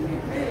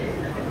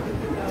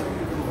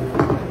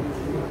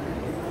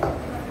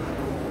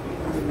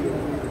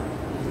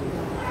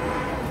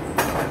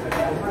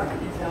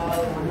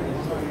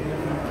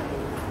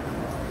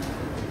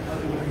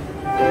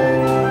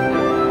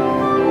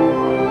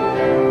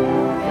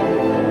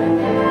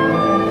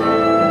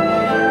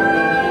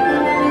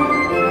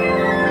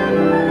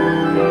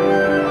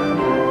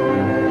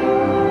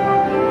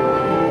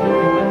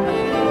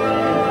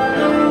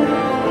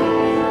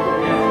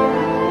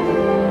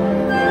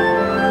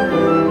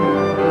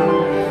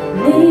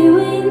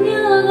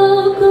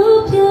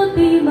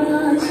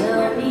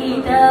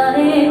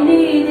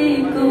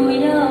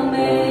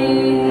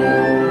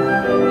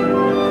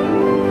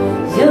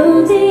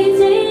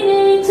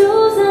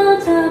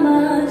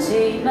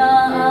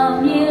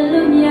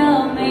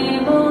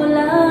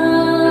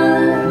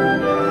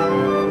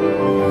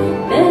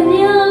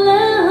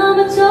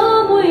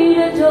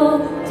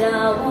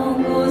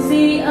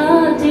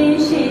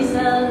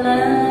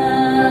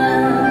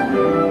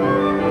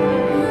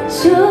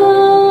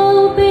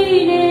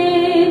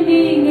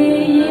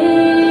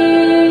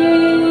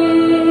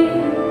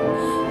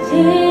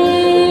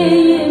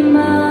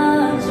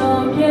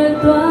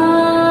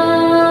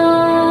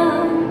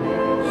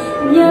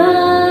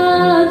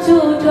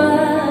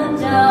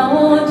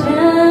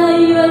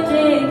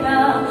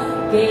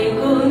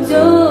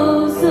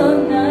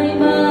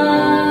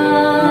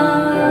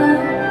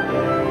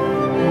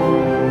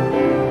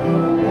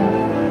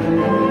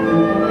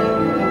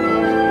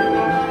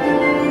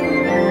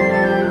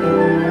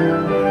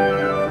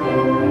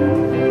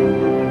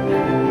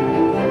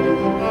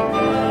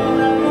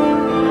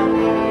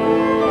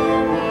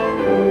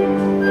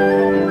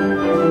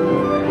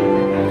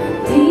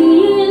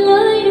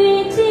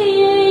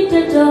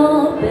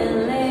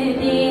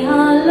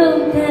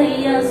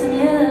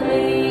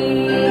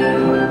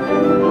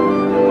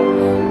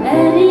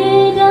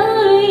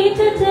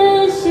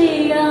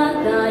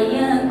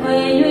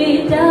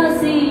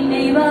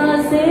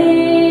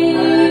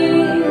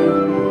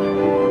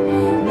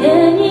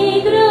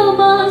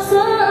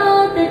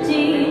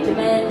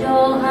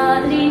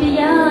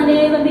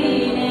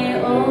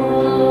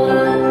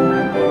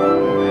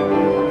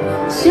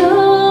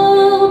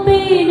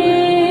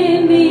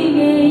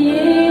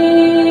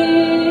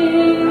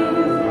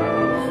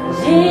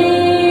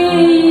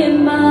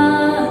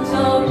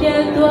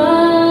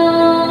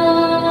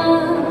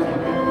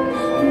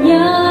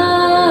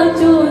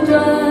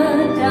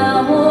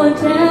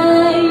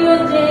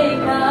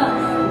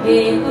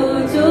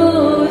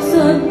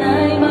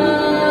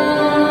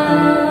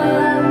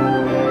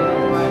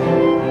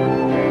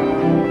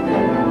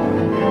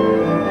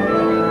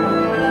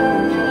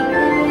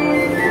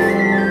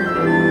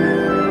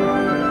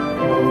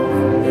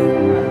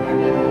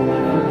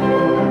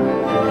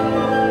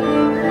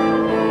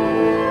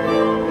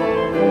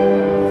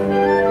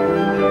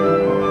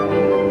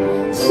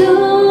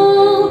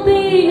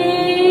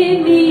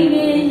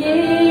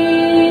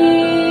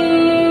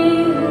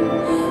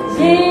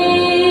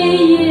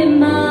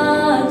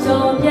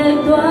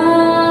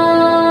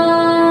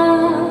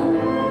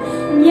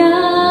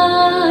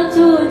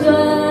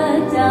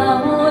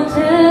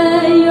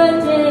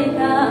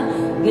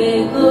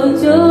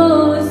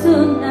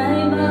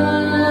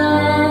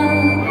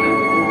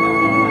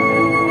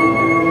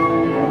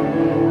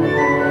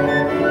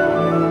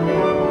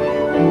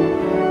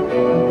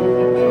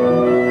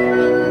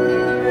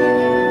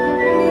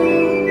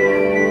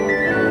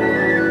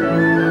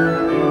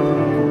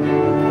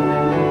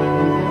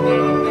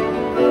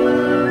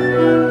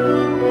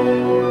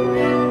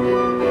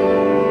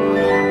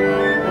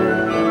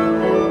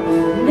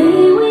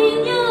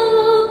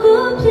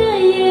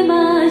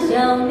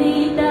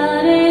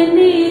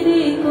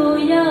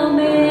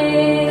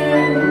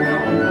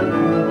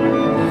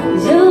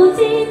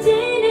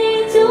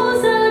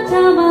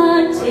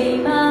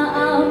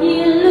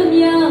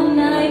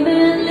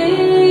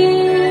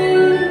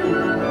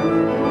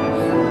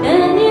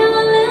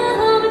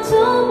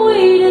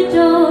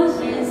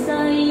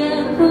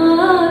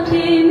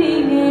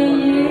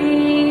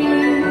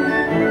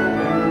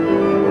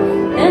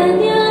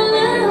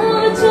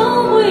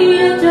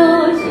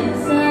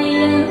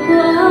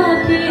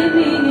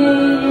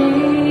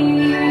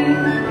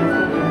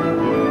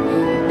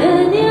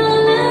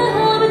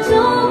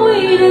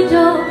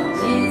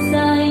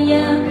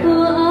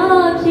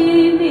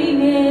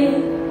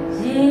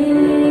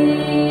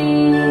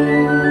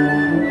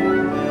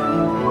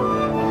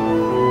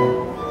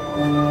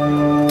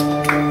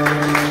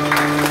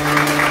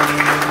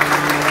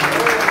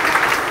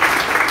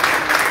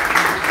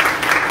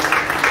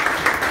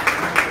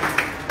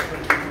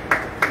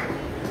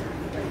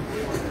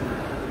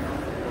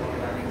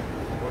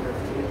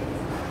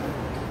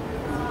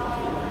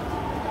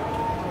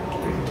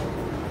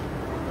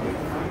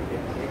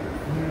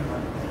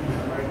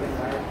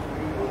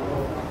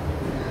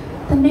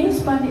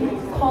 next one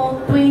is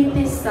called Dui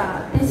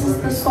Tisa. This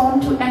is the song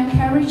to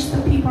encourage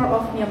the people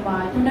of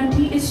Myanmar.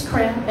 Unity is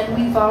strength, and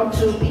we vow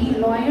to be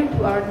loyal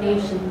to our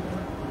nation.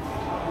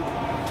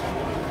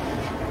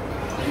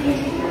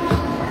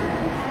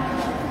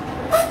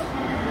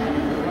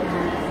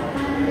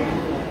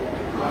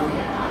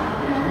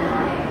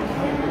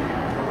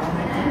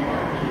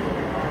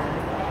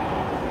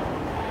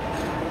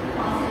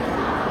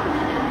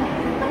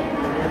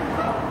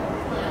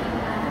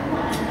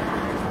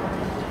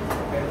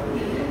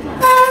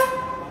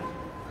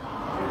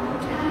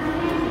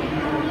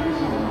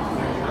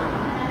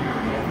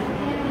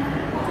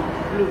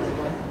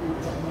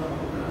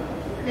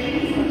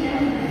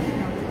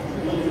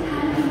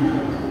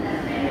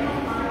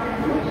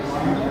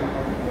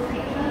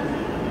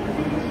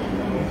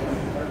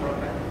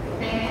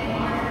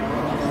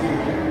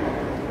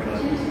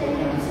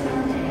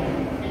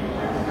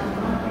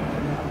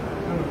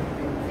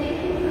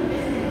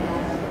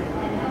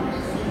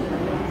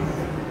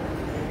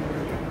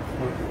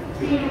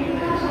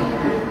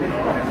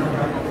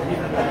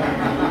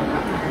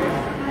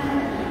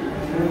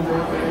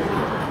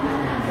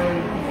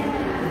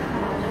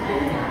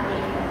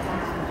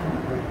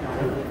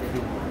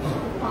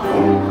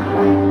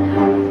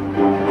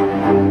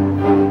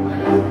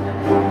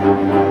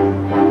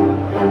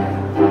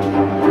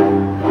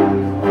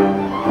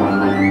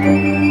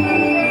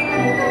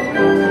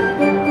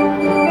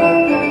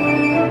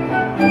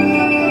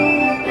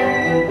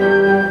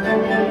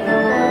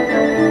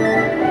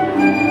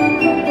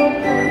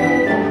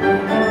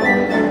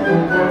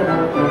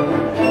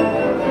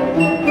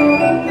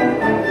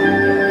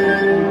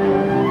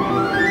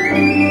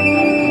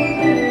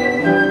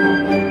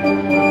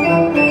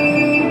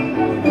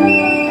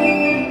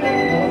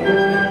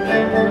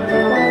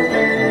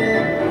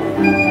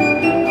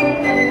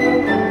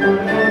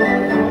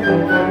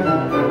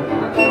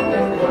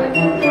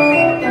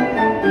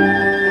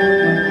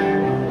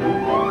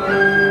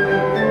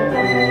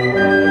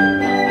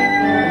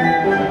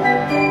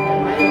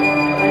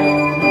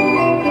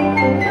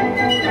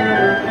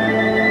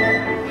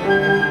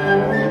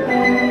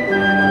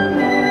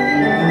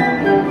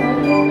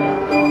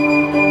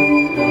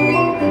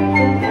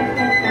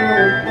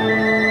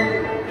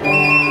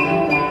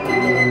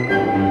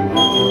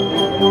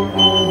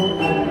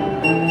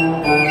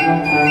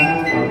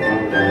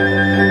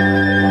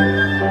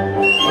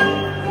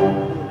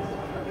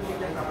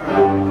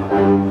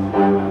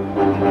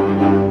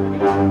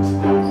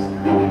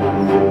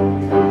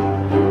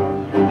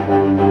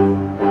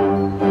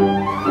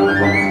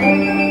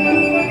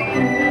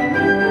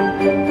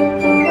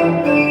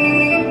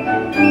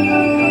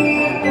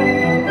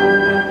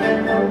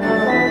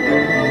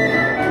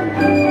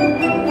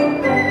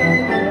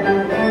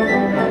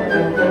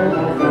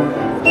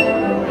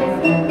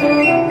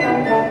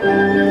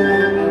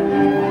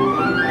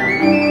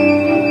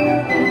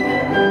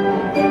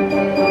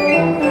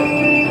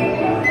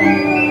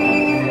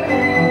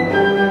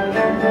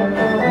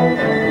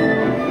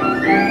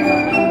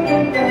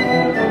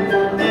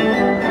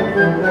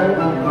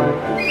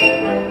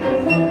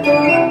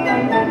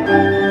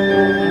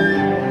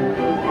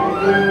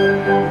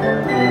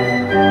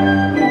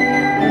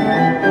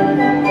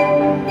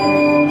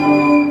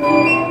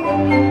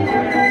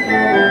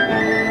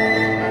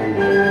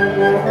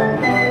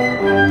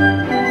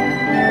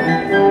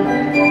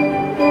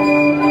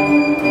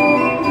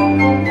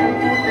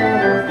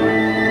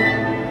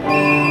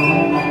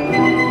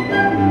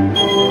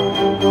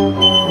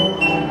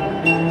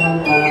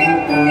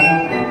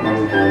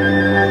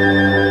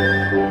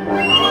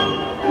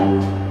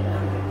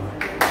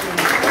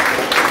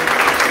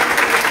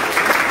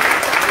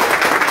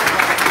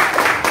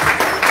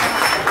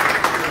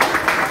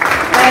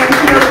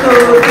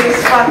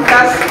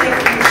 fantastic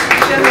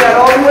musicians. They are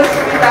always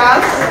with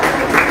us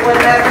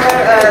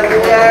whenever we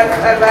have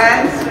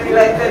events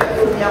related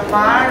to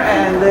Myanmar,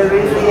 and they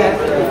really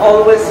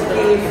always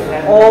give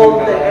all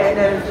the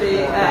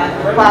energy and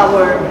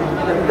power,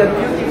 the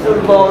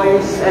beautiful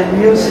voice and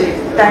music.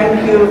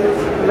 Thank you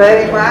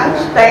very much.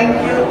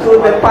 Thank you to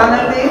the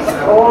panelists,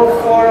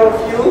 all four of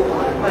you.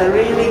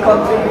 Really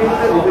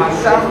contributed with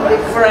some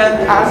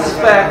different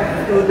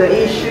aspect to the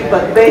issue,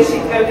 but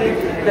basically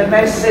the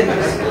message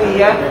is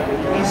clear.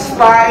 In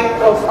spite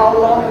of how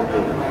long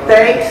it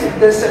takes, it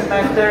doesn't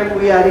matter.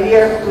 We are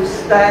here to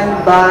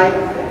stand by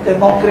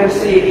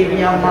democracy in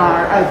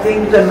Myanmar. I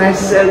think the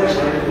message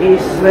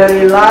is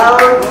very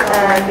loud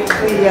and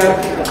clear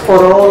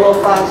for all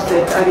of us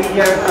that are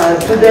here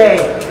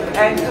today.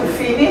 And to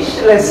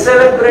finish, let's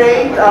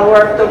celebrate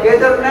our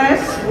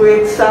togetherness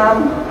with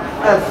some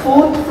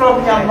food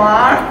from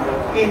Myanmar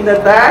in the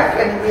back,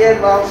 and we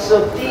have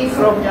also tea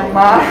from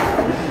Myanmar.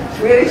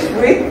 Very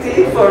sweet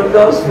tea for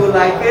those who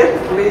like it.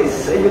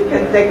 Please, you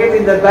can take it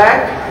in the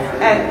back,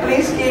 and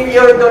please give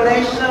your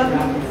donation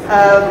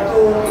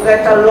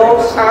that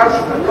allows us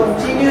to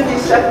continue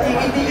this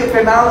activity. You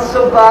can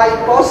also buy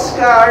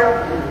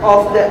postcard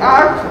of the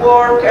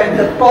artwork and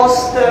the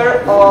poster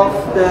of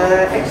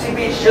the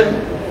exhibition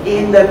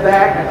in the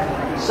back.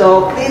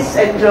 So please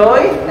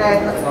enjoy,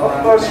 and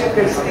of course you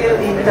can still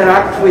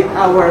interact with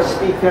our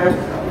speaker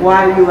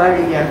while you are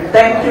here.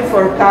 Thank you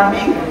for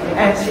coming,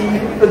 and see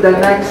you to the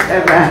next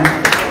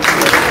event.